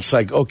money, then it's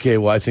like, okay,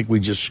 well, I think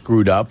we just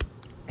screwed up.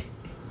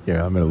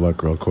 Yeah, I'm going to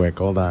look real quick.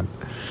 Hold on.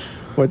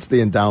 What's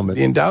the endowment?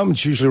 The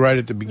endowment's usually right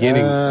at the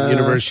beginning.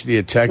 University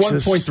of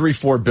Texas.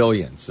 $1.34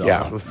 billion. So.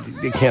 Yeah,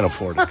 they can't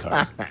afford a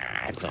car.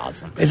 That's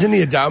awesome. Isn't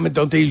the endowment,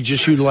 don't they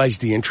just utilize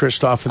the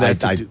interest off of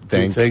that I do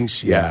think.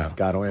 Things? Yeah,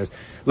 God only knows.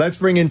 Let's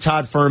bring in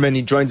Todd Fuhrman.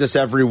 He joins us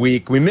every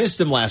week. We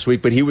missed him last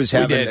week, but he was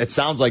having, it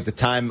sounds like, the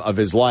time of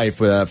his life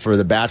for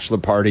the bachelor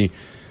party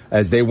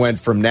as they went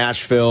from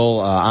Nashville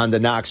on to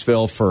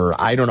Knoxville for,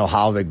 I don't know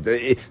how.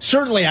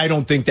 Certainly, I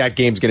don't think that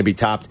game's going to be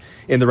topped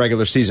in the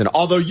regular season.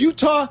 Although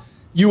Utah,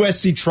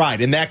 USC tried,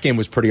 and that game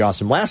was pretty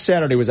awesome. Last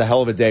Saturday was a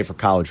hell of a day for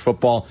college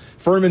football.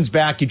 Fuhrman's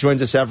back. He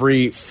joins us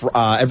every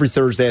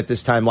Thursday at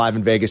this time live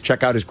in Vegas.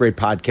 Check out his great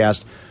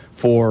podcast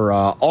for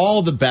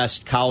all the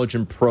best college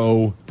and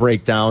pro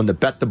breakdown, the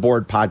Bet the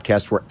Board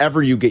podcast,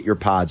 wherever you get your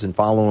pods, and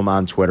follow him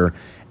on Twitter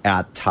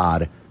at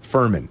Todd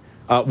Fuhrman.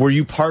 Were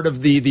you part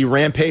of the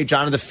rampage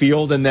onto the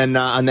field and then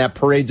on that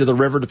parade to the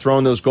river to throw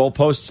in those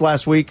goalposts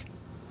last week?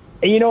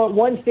 You know, at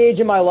one stage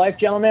in my life,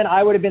 gentlemen,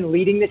 I would have been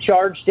leading the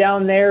charge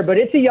down there, but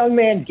it's a young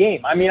man's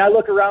game. I mean, I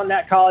look around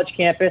that college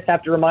campus,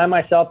 have to remind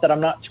myself that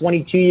I'm not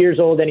 22 years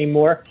old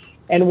anymore,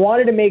 and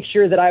wanted to make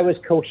sure that I was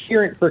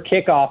coherent for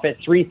kickoff at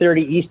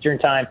 3:30 Eastern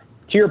time.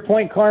 To your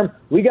point, Carm,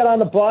 we got on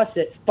the bus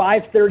at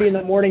 5:30 in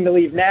the morning to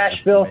leave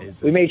Nashville.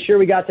 Amazing. We made sure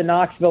we got to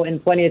Knoxville in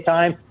plenty of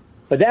time.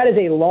 But that is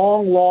a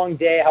long, long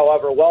day,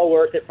 however, well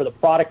worth it for the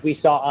product we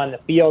saw on the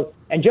field.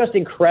 And just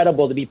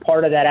incredible to be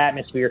part of that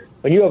atmosphere.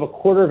 When you have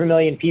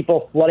 250,000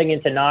 people flooding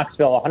into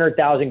Knoxville,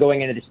 100,000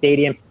 going into the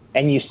stadium,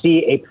 and you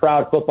see a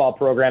proud football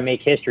program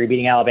make history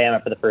beating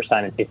Alabama for the first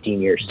time in 15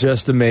 years.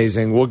 Just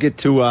amazing. We'll get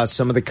to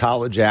some of the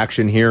college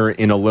action here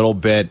in a little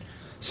bit.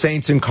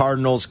 Saints and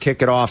Cardinals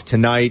kick it off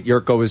tonight.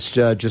 Yurko was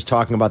just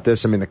talking about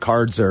this. I mean, the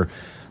Cards are...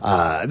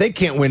 they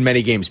can't win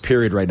many games,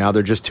 period, right now.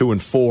 They're just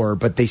 2-4,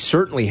 but they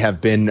certainly have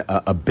been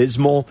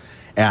abysmal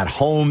at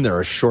home.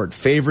 They're a short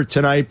favorite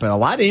tonight, but a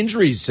lot of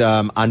injuries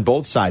on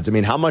both sides. I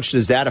mean, how much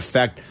does that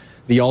affect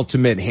the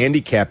ultimate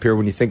handicap here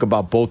when you think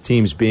about both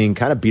teams being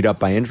kind of beat up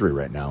by injury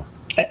right now?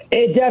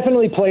 It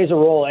definitely plays a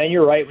role, and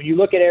you're right. When you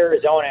look at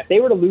Arizona, if they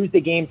were to lose the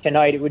game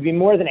tonight, it would be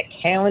more than a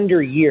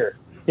calendar year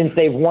since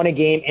they've won a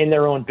game in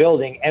their own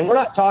building. And we're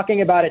not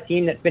talking about a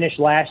team that finished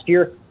last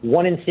year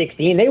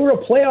 1-16. They were a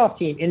playoff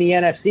team in the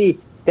NFC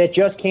that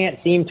just can't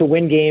seem to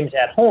win games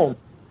at home.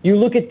 You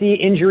look at the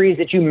injuries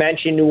that you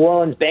mentioned. New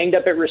Orleans banged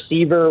up at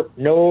receiver,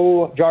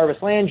 no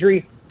Jarvis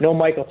Landry, no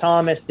Michael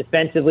Thomas.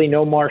 Defensively,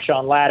 no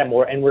Marshawn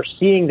Lattimore. And we're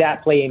seeing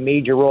that play a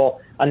major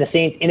role on the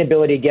Saints'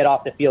 inability to get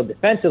off the field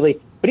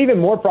defensively. But even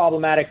more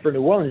problematic for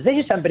New Orleans, they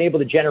just haven't been able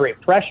to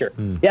generate pressure.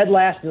 Dead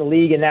last in the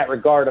league in that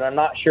regard, and I'm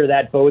not sure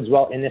that bodes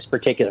well in this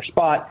particular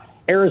spot.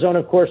 Arizona,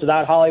 of course,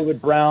 without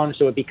Hollywood Brown,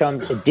 so it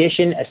becomes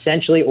addition,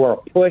 essentially, or a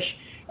push,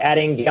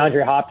 adding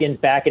DeAndre Hopkins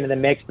back into the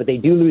mix, but they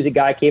do lose a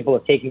guy capable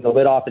of taking the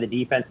lid off of the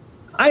defense.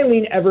 I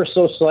lean ever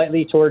so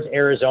slightly towards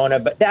Arizona,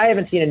 but I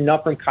haven't seen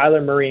enough from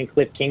Kyler Murray and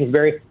Cliff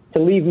Kingsbury to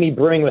leave me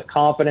brewing with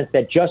confidence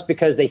that just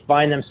because they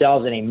find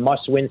themselves in a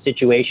must-win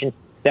situation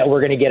that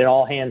we're going to get an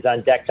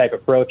all-hands-on-deck type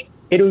approach.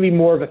 It would be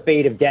more of a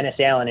fate of Dennis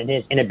Allen and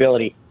his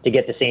inability to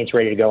get the Saints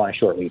ready to go on a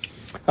short week.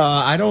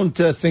 I don't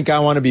think I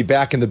want to be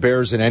backing the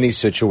Bears in any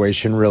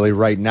situation really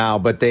right now,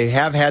 but they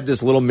have had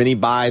this little mini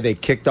bye. They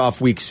kicked off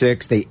Week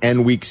 6. They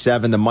end Week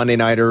 7, the Monday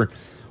Nighter,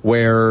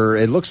 where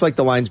it looks like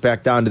the line's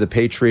back down to the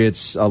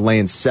Patriots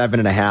laying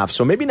 7.5.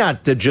 So maybe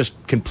not to just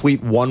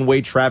complete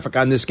one-way traffic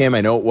on this game.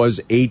 I know it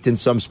was 8 in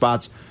some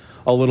spots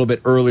a little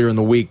bit earlier in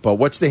the week, but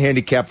what's the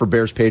handicap for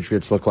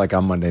Bears-Patriots look like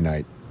on Monday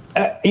night?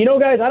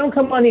 Guys, I don't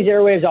come on these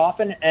airwaves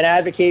often and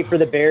advocate for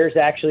the Bears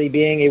actually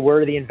being a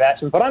worthy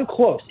investment, but I'm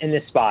close in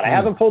this spot. I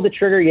haven't pulled the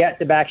trigger yet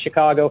to back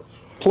Chicago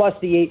plus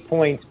the 8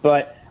 points,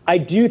 but I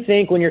do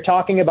think when you're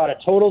talking about a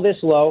total this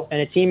low and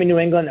a team in New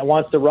England that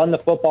wants to run the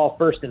football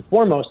first and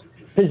foremost,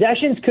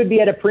 possessions could be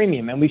at a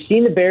premium, and we've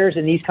seen the Bears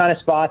in these kind of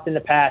spots in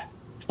the past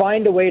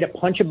find a way to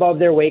punch above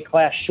their weight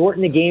class,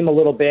 shorten the game a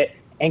little bit,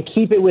 and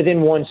keep it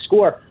within one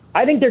score.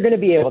 I think they're going to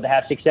be able to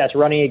have success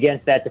running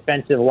against that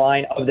defensive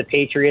line of the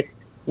Patriots.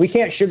 We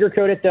can't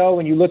sugarcoat it, though.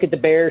 When you look at the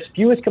Bears,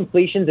 fewest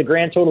completions, a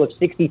grand total of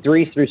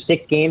 63 through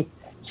 6 games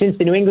since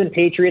the New England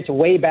Patriots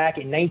way back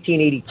in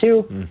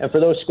 1982. And for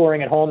those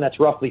scoring at home, that's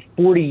roughly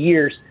 40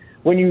 years.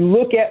 When you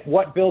look at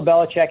what Bill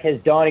Belichick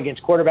has done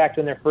against quarterbacks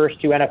in their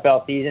first 2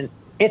 NFL seasons,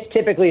 it's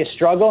typically a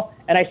struggle.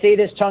 And I say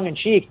this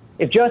tongue-in-cheek.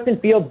 If Justin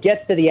Fields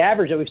gets to the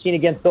average that we've seen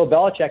against Bill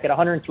Belichick at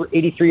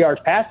 183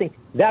 yards passing,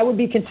 that would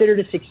be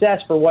considered a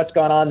success for what's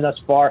gone on thus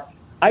far.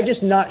 I'm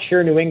just not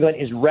sure New England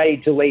is ready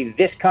to lay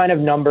this kind of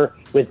number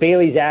with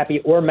Bailey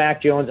Zappi or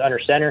Mac Jones under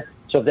center.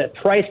 So if that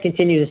price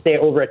continues to stay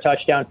over a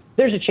touchdown,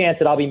 there's a chance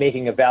that I'll be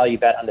making a value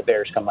bet on the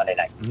Bears come Monday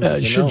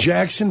night. Should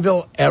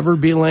Jacksonville ever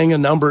be laying a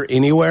number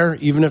anywhere,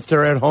 even if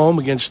they're at home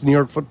against New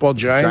York Football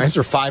Giants? Giants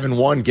are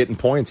 5-1 getting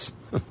points.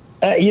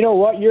 You know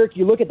what, Yerk?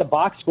 You look at the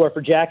box score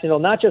for Jacksonville,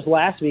 not just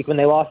last week when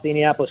they lost the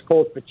Indianapolis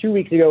Colts, but 2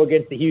 weeks ago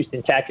against the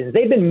Houston Texans.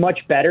 They've been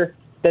much better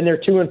than their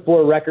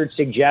 2-4 record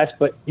suggests,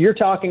 but you're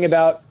talking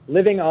about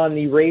living on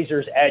the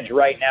razor's edge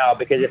right now,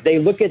 because if they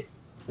look at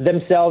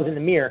themselves in the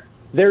mirror,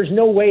 there's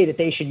no way that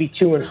they should be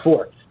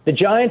 2-4. The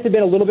Giants have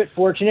been a little bit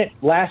fortunate.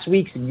 Last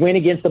week's win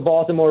against the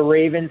Baltimore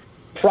Ravens,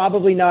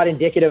 probably not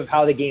indicative of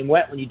how the game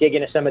went when you dig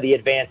into some of the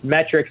advanced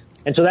metrics.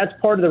 And so that's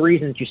part of the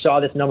reason that you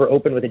saw this number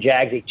open with the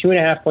Jags, a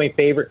 2.5-point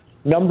favorite,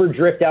 number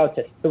drift out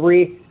to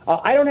 3.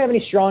 I don't have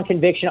any strong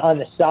conviction on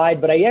the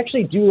side, but I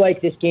actually do like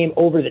this game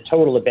over the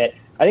total a bit.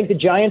 I think the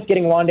Giants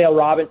getting Wan'Dale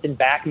Robinson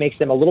back makes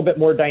them a little bit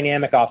more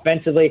dynamic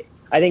offensively.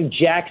 I think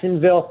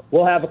Jacksonville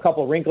will have a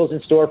couple wrinkles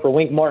in store for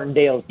Wink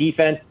Martindale's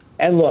defense.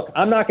 And look,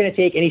 I'm not going to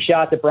take any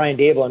shots at Brian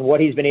Daboll and what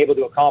he's been able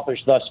to accomplish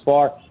thus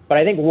far, but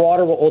I think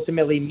water will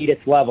ultimately meet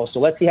its level. So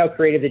let's see how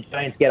creative the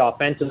Giants get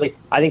offensively.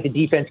 I think the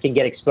defense can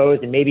get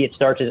exposed, and maybe it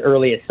starts as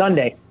early as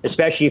Sunday,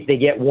 especially if they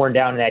get worn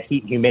down in that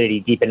heat and humidity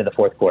deep into the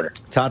fourth quarter.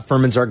 Todd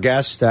Furman's our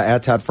guest,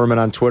 at Todd Furman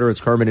on Twitter.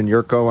 It's Carmen and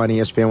Yurko on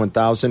ESPN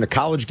 1000. A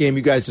college game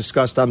you guys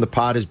discussed on the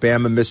pod is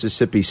Bama,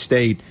 Mississippi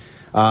State.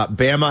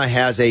 Bama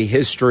has a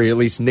history, at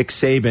least Nick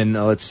Saban,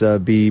 let's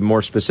be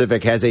more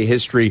specific, has a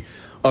history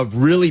of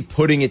really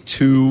putting it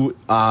to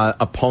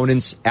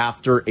opponents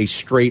after a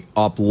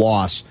straight-up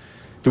loss.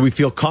 Do we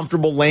feel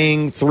comfortable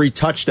laying 3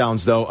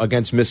 touchdowns, though,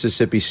 against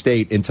Mississippi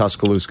State in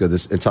Tuscaloosa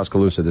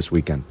this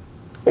weekend?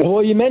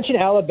 Well, you mentioned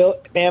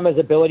Alabama's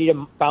ability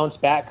to bounce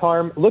back,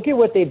 Carm. Look at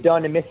what they've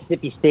done to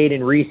Mississippi State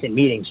in recent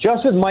meetings.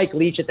 Just with Mike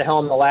Leach at the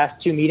helm the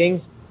last 2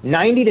 meetings,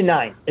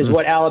 90-9 is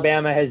what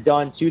Alabama has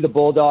done to the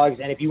Bulldogs.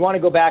 And if you want to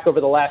go back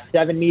over the last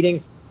 7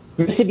 meetings,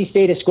 Mississippi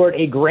State has scored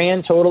a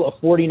grand total of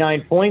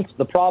 49 points.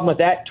 The problem with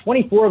that,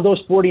 24 of those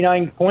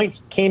 49 points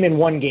came in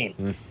 1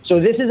 game.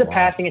 So this is a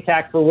passing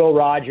attack for Will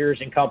Rogers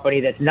and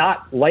company that's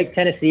not like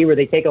Tennessee, where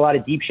they take a lot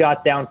of deep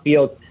shots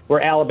downfield,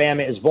 where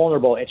Alabama is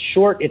vulnerable. It's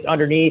short, it's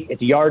underneath,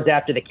 it's yards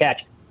after the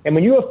catch. And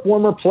when you have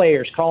former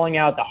players calling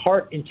out the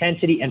heart,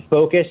 intensity, and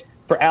focus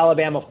for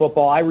Alabama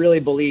football, I really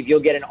believe you'll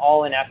get an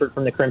all-in effort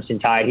from the Crimson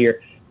Tide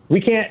here. We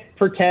can't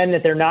pretend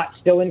that they're not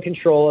still in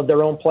control of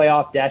their own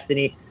playoff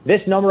destiny. This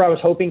number I was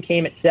hoping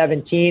came at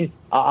 17.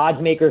 Odds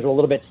makers were a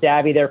little bit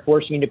savvy there,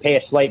 forcing you to pay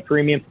a slight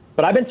premium.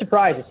 But I've been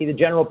surprised to see the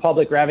general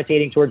public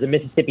gravitating towards a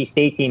Mississippi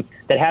State team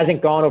that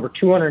hasn't gone over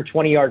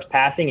 220 yards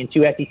passing in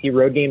 2 SEC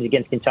road games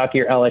against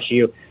Kentucky or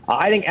LSU.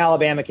 I think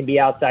Alabama can be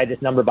outside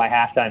this number by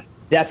halftime.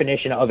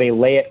 Definition of a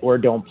lay it or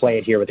don't play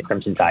it here with the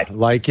Crimson Tide.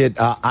 Like it.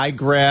 I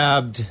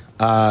grabbed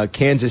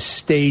Kansas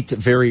State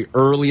very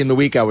early in the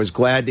week. I was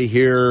glad to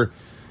hear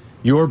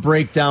your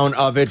breakdown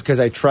of it because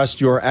I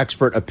trust your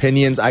expert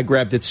opinions. I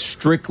grabbed it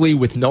strictly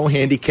with no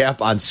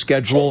handicap on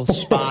schedule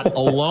spot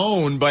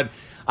alone, but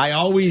I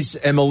always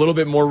am a little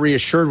bit more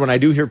reassured when I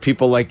do hear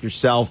people like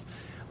yourself,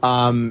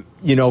 kind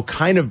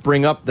of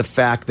bring up the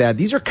fact that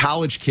these are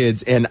college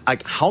kids, and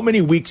like, how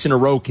many weeks in a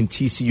row can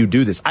TCU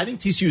do this? I think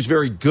TCU is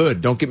very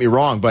good, don't get me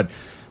wrong, but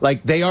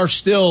like, they are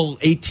still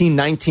 18,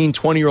 19,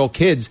 20-year-old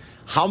kids.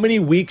 How many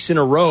weeks in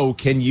a row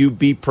can you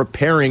be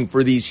preparing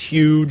for these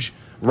huge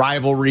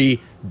rivalry,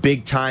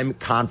 big-time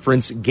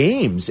conference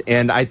games?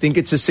 And I think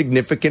it's a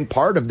significant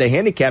part of the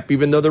handicap,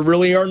 even though there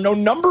really are no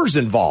numbers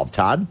involved,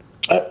 Todd.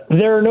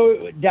 There are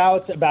no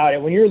doubts about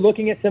it. When you're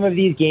looking at some of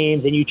these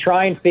games and you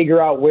try and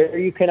figure out where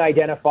you can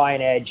identify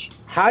an edge,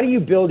 how do you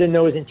build in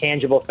those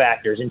intangible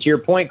factors? And to your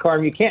point,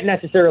 Carm, you can't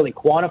necessarily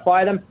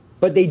quantify them,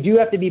 but they do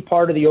have to be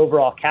part of the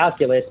overall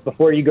calculus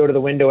before you go to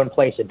the window and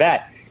place a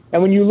bet.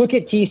 And when you look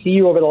at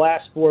TCU over the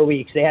last 4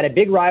 weeks, they had a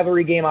big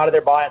rivalry game out of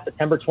their bye on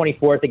September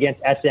 24th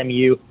against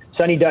SMU,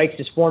 Sonny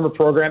Dykes' former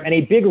program, and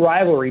a big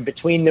rivalry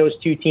between those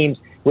two teams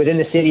within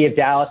the city of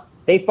Dallas.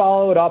 They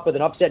followed up with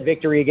an upset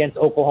victory against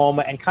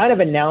Oklahoma and kind of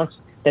announced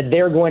that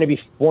they're going to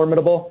be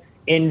formidable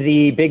in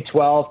the Big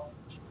 12.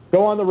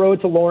 Go on the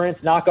road to Lawrence,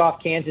 knock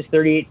off Kansas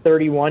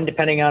 38-31,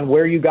 depending on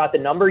where you got the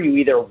number. You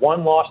either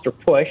won, lost, or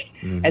pushed.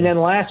 Mm-hmm. And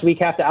then last week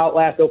have to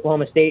outlast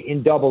Oklahoma State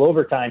in double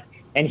overtime.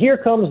 And here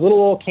comes little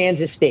old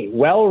Kansas State,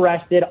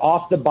 well-rested,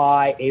 off the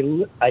bye,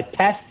 a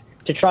test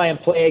to try and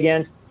play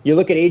against. You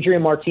look at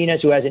Adrian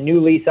Martinez, who has a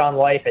new lease on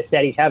life, has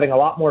said he's having a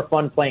lot more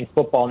fun playing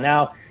football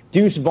now.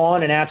 Deuce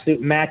Vaughn, an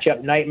absolute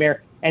matchup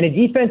nightmare. And a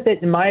defense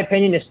that, in my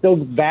opinion, is still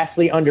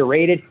vastly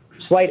underrated.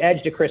 Slight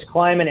edge to Chris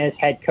Kleiman as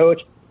head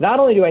coach. Not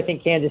only do I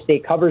think Kansas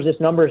State covers this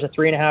number as a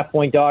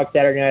 3.5-point dog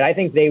Saturday night, I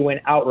think they win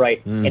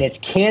outright. And it's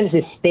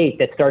Kansas State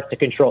that starts to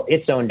control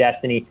its own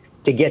destiny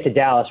to get to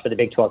Dallas for the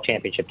Big 12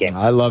 championship game.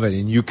 I love it.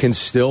 And you can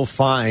still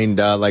find,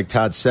 like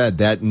Todd said,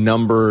 that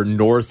number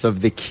north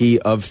of the key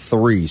of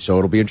 3. So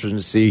it'll be interesting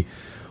to see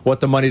what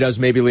the money does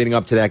maybe leading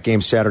up to that game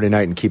Saturday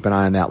night, and keep an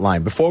eye on that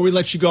line. Before we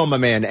let you go, my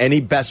man,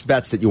 any best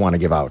bets that you want to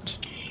give out?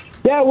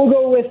 Yeah, we'll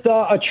go with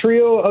a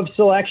trio of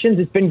selections.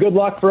 It's been good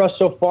luck for us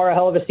so far, a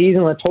hell of a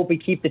season. Let's hope we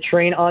keep the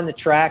train on the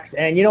tracks.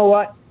 And you know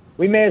what?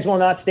 We may as well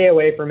not stay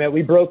away from it.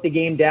 We broke the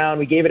game down.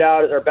 We gave it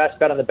out as our best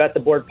bet on the Bet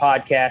the Board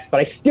podcast. But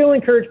I still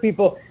encourage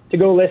people to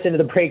go listen to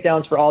the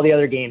breakdowns for all the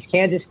other games.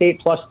 Kansas State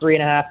plus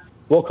 3.5.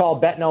 We'll call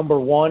bet number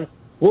 1.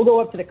 We'll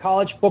go up to the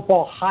college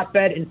football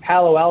hotbed in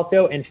Palo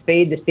Alto and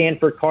fade the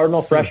Stanford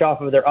Cardinal fresh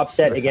off of their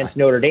upset against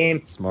Notre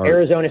Dame. Smart.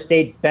 Arizona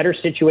State, better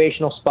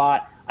situational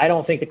spot. I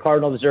don't think the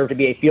Cardinals deserve to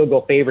be a field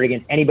goal favorite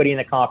against anybody in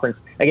the conference.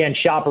 Again,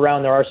 shop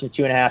around. There are some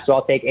 2.5, so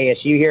I'll take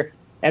ASU here.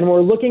 And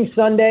we're looking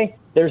Sunday.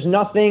 There's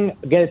nothing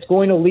that's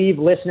going to leave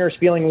listeners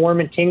feeling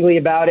warm and tingly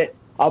about it.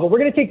 But we're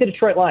going to take the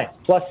Detroit Lions,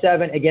 plus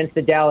 7 against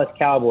the Dallas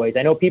Cowboys.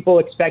 I know people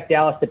expect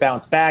Dallas to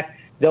bounce back.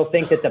 They'll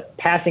think that the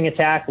passing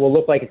attack will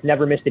look like it's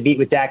never missed a beat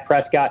with Dak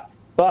Prescott.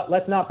 But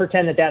let's not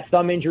pretend that that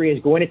thumb injury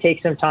is going to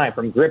take some time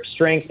from grip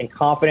strength and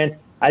confidence.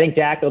 I think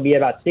Dak will be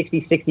about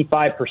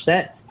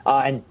 60-65%.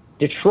 And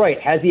Detroit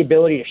has the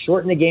ability to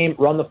shorten the game,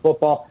 run the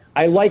football.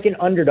 I like an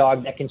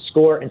underdog that can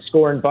score and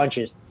score in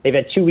bunches. They've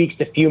had 2 weeks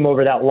to fume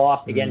over that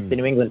loss against the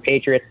New England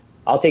Patriots.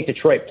 I'll take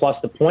Detroit plus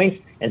the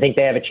points and think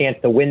they have a chance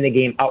to win the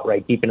game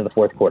outright deep into the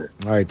fourth quarter.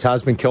 All right,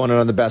 Todd's been killing it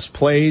on the best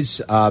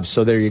plays.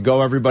 So there you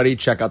go, everybody.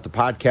 Check out the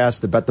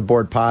podcast, the Bet the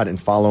Board pod,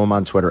 and follow him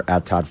on Twitter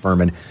at Todd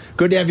Furman.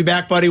 Good to have you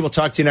back, buddy. We'll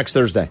talk to you next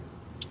Thursday.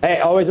 Hey,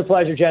 always a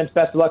pleasure, gents.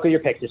 Best of luck with your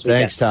picks this weekend.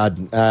 Thanks,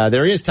 Todd.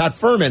 There he is, Todd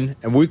Furman.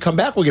 And when we come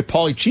back, we'll get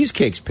Paulie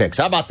Cheesecake's picks.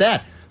 How about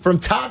that? From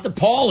Todd to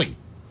Paulie.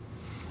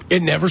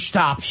 It never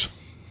stops.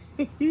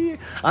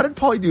 How did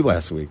Paulie do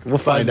last week? We'll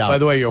find out. By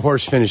the way, your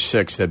horse finished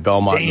 6th at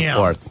Belmont in the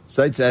 4th.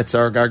 So that's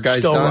our guys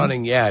still done?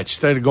 running. Yeah, it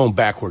started going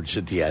backwards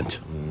at the end.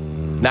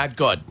 Not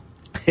good.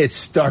 It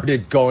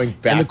started going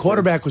backwards. And the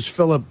quarterback was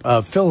Phil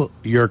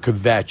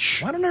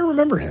Yurkovich. Why don't I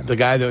remember him? The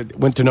guy that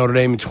went to Notre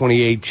Dame in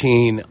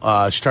 2018,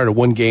 started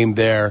one game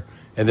there,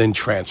 and then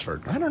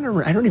transferred. I don't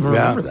even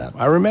remember that.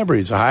 I remember.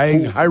 He's a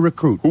high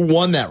recruit. Who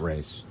won that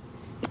race?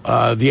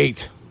 The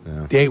 8.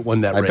 Yeah. The 8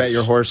 won that race. I bet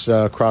your horse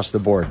crossed the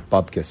board.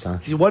 Bupkis, huh?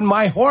 He wasn't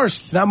my horse.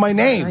 It's not my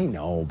name. I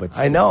know, but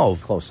I know.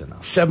 It's close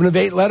enough. 7 of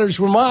 8 letters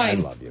were mine.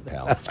 I love you,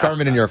 pal. It's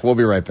Carmen and Yurko. We'll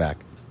be right back.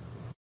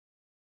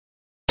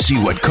 See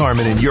what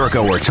Carmen and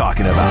Yurko are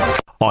talking about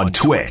on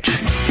Twitch.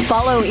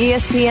 Follow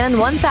ESPN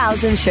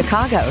 1000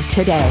 Chicago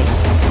today.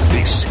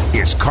 This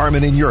is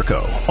Carmen and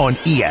Yurko on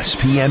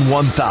ESPN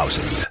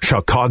 1000,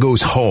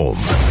 Chicago's home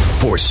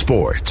for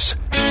sports.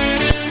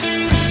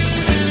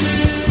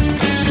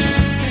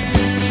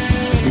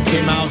 We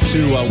came out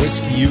to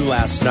Whiskey U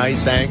last night.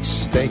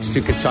 Thanks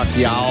to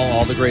Kentucky Owl,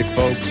 all the great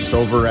folks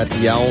over at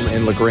the Elm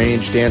in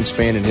LaGrange, Dan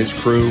Spain and his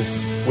crew.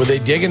 Were they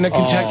digging the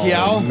Kentucky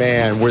Owl?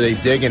 Man, were they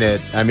digging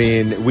it. I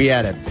mean, we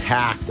had it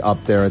packed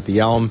up there at the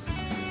Elm.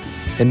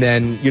 And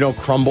then,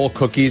 Crumble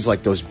cookies,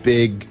 like those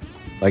big,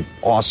 like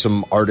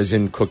awesome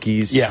artisan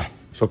cookies. Yeah.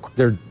 So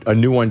a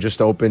new one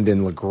just opened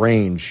in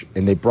LaGrange,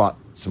 and they brought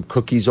some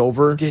cookies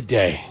over. Did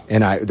they?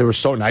 And they were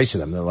so nice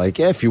of them. They're like,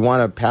 yeah, if you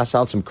want to pass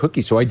out some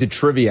cookies. So I did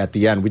trivia at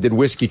the end. We did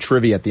whiskey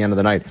trivia at the end of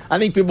the night. I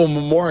think people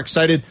were more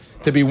excited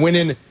to be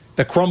winning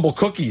the Crumble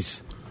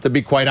cookies to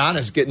be quite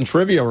honest, getting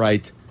trivia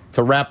right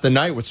to wrap the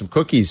night with some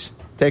cookies,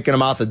 taking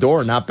them out the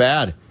door. Not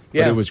bad.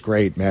 Yeah. But it was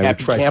great, man.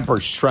 Happy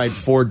campers. Tried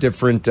 4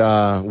 different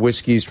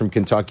whiskeys from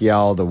Kentucky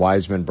Owl, the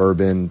Wiseman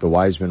Bourbon, the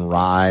Wiseman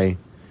Rye,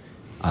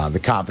 the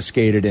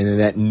Confiscated, and then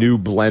that new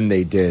blend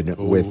they did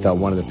with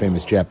one of the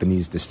famous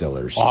Japanese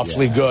distillers.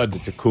 Awfully good.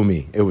 The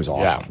Takumi. It was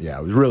awesome. Yeah,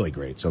 it was really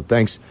great. So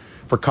thanks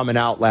for coming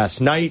out last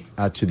night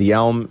to the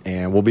Elm,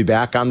 and we'll be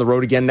back on the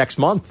road again next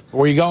month.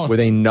 Where are you going? With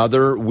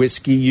another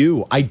Whiskey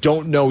U. I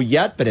don't know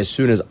yet, but as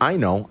soon as I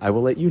know, I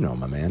will let you know,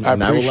 my man.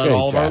 And I will let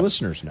all of our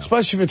listeners know.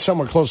 Especially if it's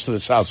somewhere close to the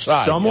south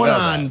side. Someone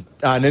on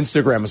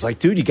Instagram was like,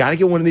 dude, you got to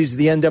get one of these at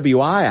the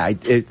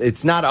NWI.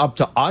 It's not up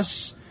to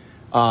us.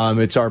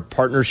 It's our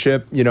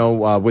partnership,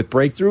 with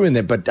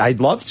Breakthrough, but I'd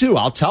love to.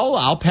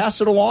 I'll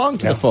pass it along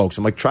to the folks.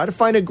 I'm like, try to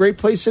find a great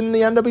place in the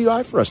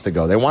NWI for us to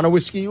go. They want a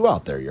Whiskey U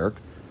out there, Yerk.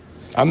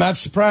 I'm not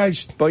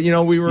surprised. But,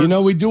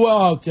 we do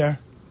well out there.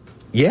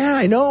 Yeah,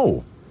 I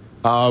know.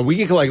 We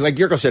get, like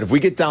Yurko said, if we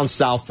get down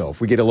south, though, if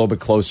we get a little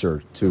bit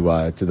closer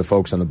to the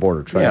folks on the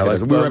border. We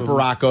were at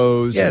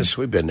Baracco's. Yes,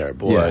 we've been there.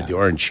 Boy, the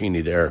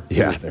arancini there.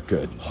 Yeah, they're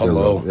good.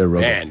 Hello. They're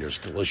real Man, good.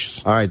 they're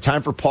delicious. All right,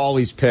 time for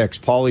Paulie's picks.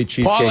 Paulie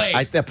cheesecake.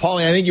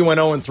 Paulie, I think you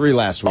went 0-3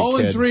 last week.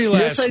 0-3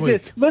 last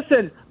week. Did.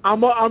 Listen,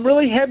 I'm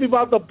really happy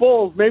about the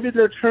Bulls. Maybe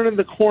they're turning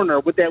the corner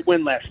with that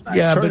win last night.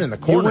 Yeah, turning the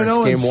corner.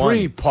 You went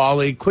 0-3,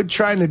 Paulie. Quit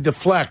trying to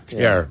deflect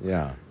here.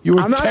 Yeah. You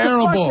were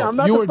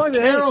terrible. You were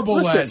terrible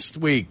last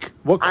week.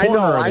 What corner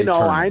are they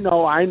turning?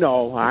 I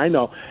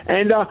know.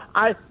 And if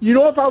I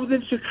was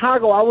in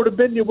Chicago, I would have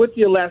been with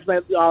you last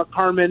night,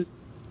 Carmen.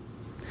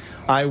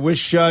 I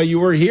wish you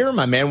were here,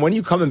 my man. When are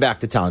you coming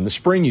back to town? In the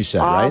spring, you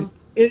said, right?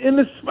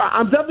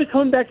 I'm definitely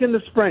coming back in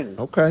the spring.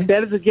 Okay.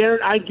 That is a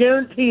guarantee. I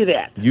guarantee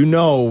that.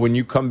 When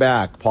you come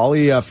back.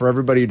 Paulie, for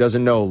everybody who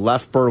doesn't know,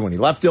 left Berwyn. He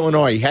left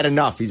Illinois. He had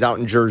enough. He's out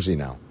in Jersey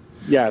now.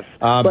 Yes.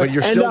 But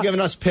you're still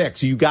giving us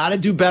picks. You got to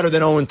do better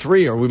than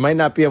 0-3, or we might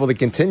not be able to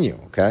continue,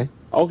 okay?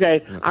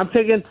 Okay.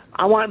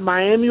 I want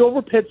Miami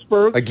over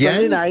Pittsburgh. Again?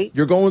 Sunday night.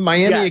 You're going with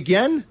Miami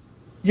again?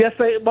 Yes.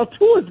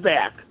 Tua's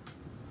back.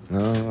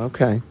 Oh,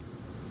 okay.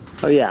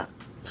 Oh, yeah.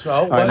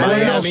 So,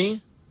 Miami?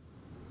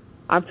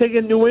 I'm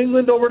taking New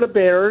England over the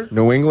Bears.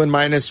 New England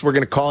minus, we're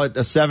going to call it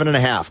a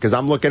 7.5, because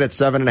I'm looking at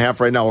 7.5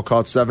 right now. We'll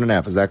call it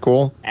 7.5. Is that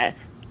cool?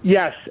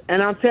 Yes,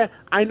 and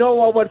I know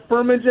what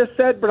Furman just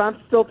said, but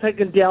I'm still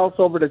taking Dallas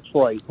over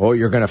Detroit. Oh,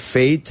 you're going to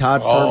fade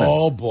Todd Furman.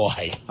 Oh boy,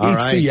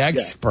 he's the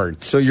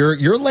expert. So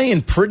you're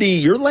laying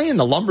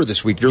the lumber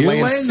this week. You're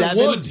laying 7.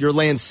 The wood. You're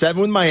laying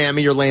 7 with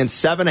Miami. You're laying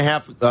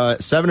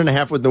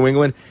 7.5 with New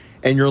England,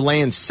 and you're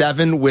laying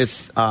 7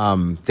 with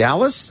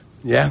Dallas.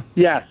 Yeah.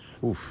 Yes.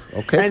 Oof.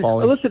 Okay, and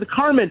Paulie. Listen,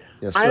 Carmen.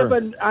 Yes, I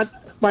sir. have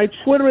my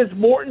Twitter is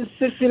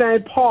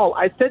Morton69 Paul.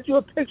 I sent you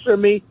a picture of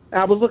me, and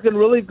I was looking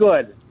really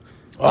good.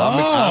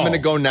 I'm going to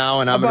go now,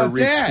 and I'm going to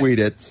retweet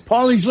it.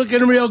 Paulie's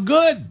looking real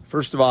good.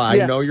 First of all, I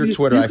know your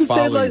Twitter. I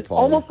follow you, Paulie.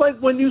 Almost like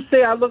when you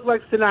say I look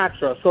like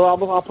Sinatra, so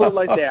I'll put it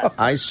like that.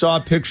 I saw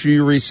a picture of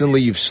you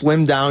recently. You've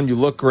slimmed down. You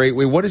look great.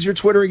 Wait, what is your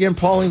Twitter again,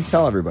 Paulie?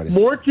 Tell everybody.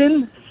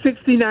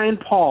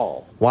 Morton69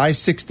 Paul. Why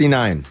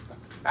 69?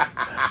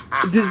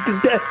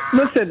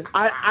 Listen,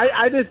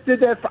 I just did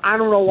that for I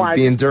don't know why.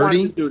 Being dirty? I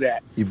wanted to do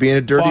that. You being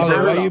a dirty bird?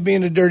 Why are you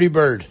being a dirty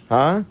bird?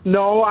 Huh?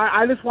 No,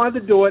 I just wanted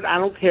to do it. I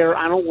don't care.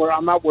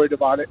 I'm not worried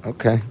about it.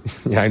 Okay.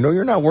 Yeah, I know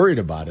you're not worried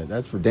about it.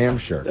 That's for damn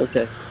sure.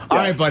 Okay. All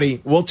right,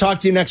 buddy. We'll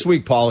talk to you next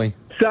week, Paulie.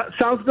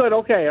 Sounds good.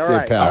 Okay. All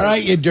right. All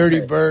right, you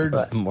dirty bird.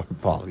 More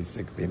Paulie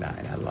 69.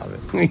 I love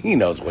it. He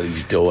knows what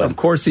he's doing. Of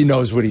course he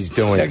knows what he's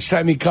doing. Next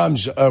time he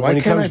comes, when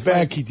he comes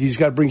back, he's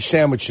got to bring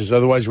sandwiches.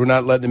 Otherwise, we're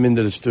not letting him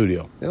into the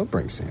studio. They'll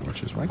bring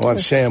sandwiches. I want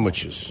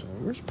sandwiches.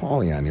 Where's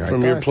Paulie on here?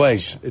 From your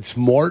place. It's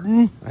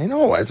Morton. I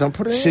know. I'm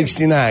putting it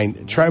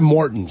 69. Try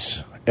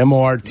Morton's.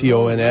 Mortons.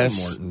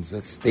 Morton's.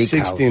 That's steakhouse.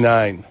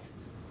 69.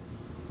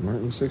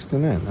 Morton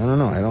 69. I don't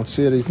know. I don't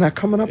see it. He's not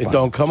coming up. It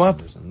don't come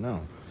up?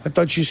 No. I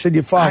thought you said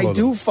you followed him. I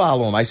do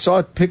follow him. I saw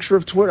a picture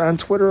of on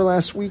Twitter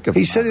last week.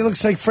 He said he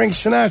looks like Frank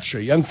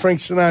Sinatra, young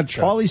Frank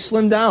Sinatra. Paulie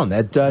slimmed down.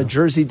 That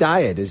Jersey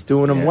diet is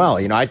doing him well.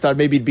 I thought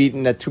maybe he'd be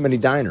eating at too many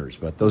diners,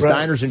 but those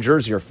diners in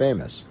Jersey are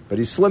famous. But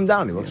he's slimmed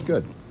down. He looks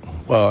good.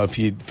 Well, if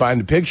you find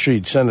a picture,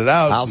 you'd send it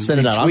out. I'll send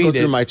it out. I'll go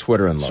through my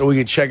Twitter and look. So we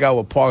can check out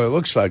what Paulie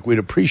looks like. We'd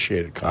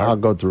appreciate it, Carl. I'll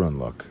go through and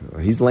look.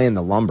 He's laying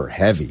the lumber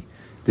heavy.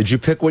 Did you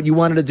pick what you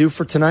wanted to do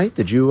for tonight?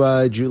 Did you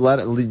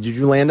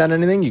land on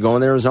anything? You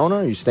going to Arizona?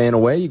 Are you staying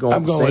away? You going?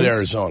 I'm going to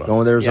Arizona.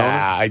 Going to Arizona?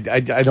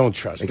 Yeah, I don't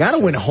trust. They got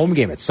to win a home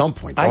game at some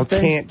point. Don't they?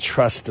 I can't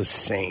trust the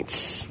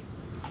Saints,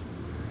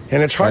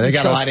 and it's hard to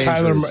trust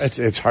Kyler.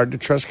 It's hard to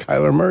trust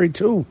Kyler Murray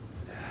too.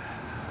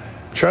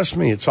 Trust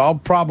me, it's all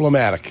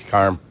problematic,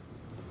 Carm.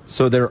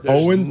 So they're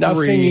 0-3.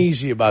 Nothing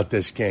easy about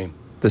this game.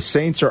 The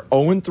Saints are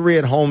 0-3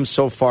 at home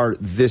so far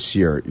this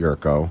year,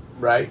 Yurko.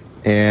 Right.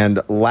 And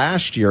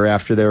last year,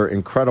 after their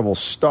incredible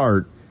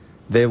start,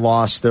 they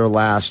lost their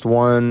last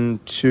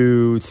 1,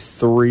 2,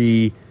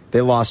 3.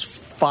 They lost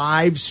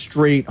 5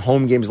 straight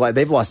home games.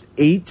 They've lost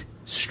 8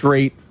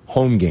 straight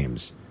home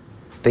games.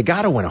 They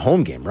got to win a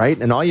home game,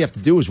 right? And all you have to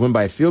do is win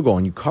by a field goal,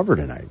 and you cover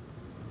tonight.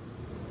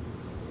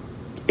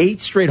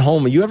 8 straight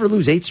home. You ever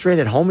lose 8 straight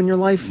at home in your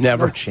life?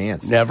 Never. No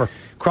chance. Never.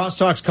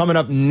 Crosstalk's coming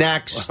up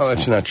next. Well,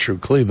 that's not true.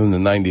 Cleveland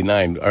in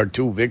 '99, our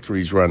 2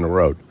 victories were on the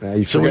road.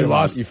 So we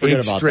lost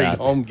 8 straight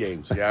home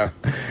games. Yeah,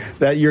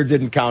 that year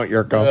didn't count,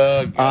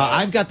 Yurko.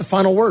 I've got the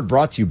final word,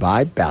 brought to you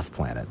by Bath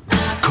Planet.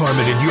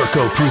 Carmen and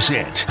Yurko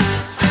present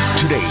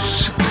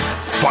today's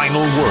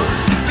final word.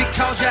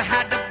 Because you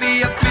had to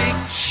be a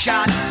big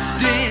shot,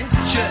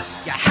 didn't you?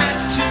 You had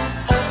to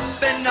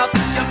open up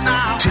your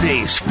mouth.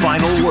 Today's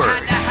final word. You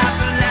had to have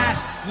the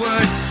last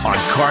word on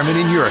Carmen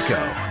and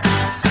Yurko.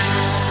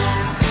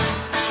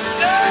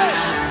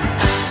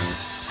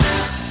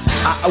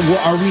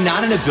 Are we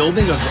not in a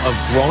building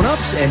of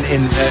grown-ups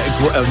and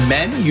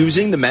men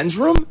using the men's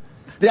room?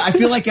 I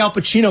feel like Al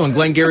Pacino and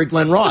Glengarry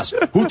Glen Ross.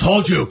 Who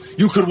told you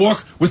could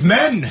work with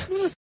men?